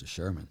travels to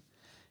Sherman.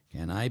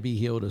 Can I be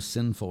healed of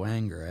sinful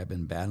anger? I've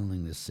been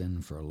battling this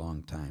sin for a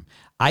long time.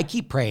 I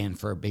keep praying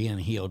for being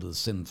healed of the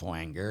sinful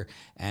anger,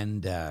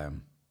 and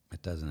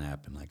it doesn't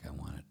happen like I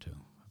want it to.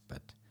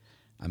 But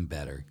I'm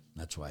better.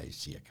 That's why I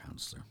see a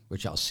counselor,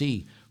 which I'll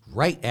see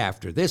right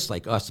after this,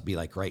 like us to be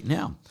like right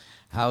now.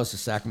 How is the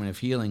sacrament of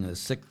healing of the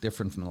sick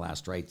different from the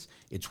last rites?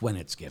 It's when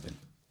it's given.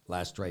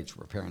 Last rites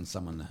preparing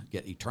someone to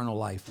get eternal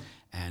life,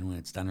 and when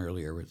it's done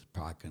earlier, we're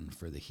talking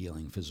for the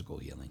healing, physical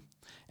healing.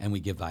 And we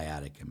give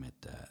viaticum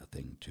at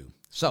thing too.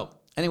 So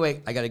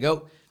anyway, I got to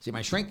go see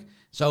my shrink.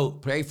 So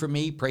pray for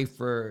me. Pray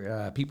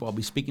for people I'll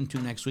be speaking to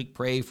next week.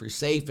 Pray for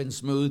safe and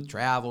smooth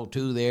travel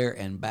to there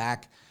and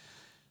back.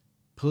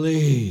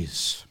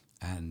 Please.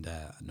 And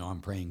know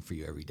I'm praying for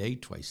you every day,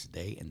 twice a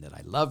day, and that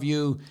I love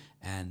you.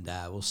 And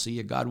we'll see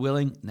you, God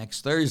willing,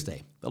 next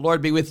Thursday. The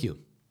Lord be with you.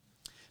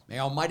 May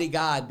Almighty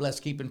God bless,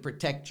 keep, and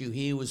protect you.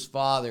 He who is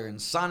Father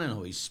and Son and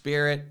Holy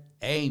Spirit.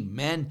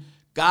 Amen.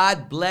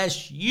 God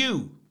bless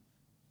you.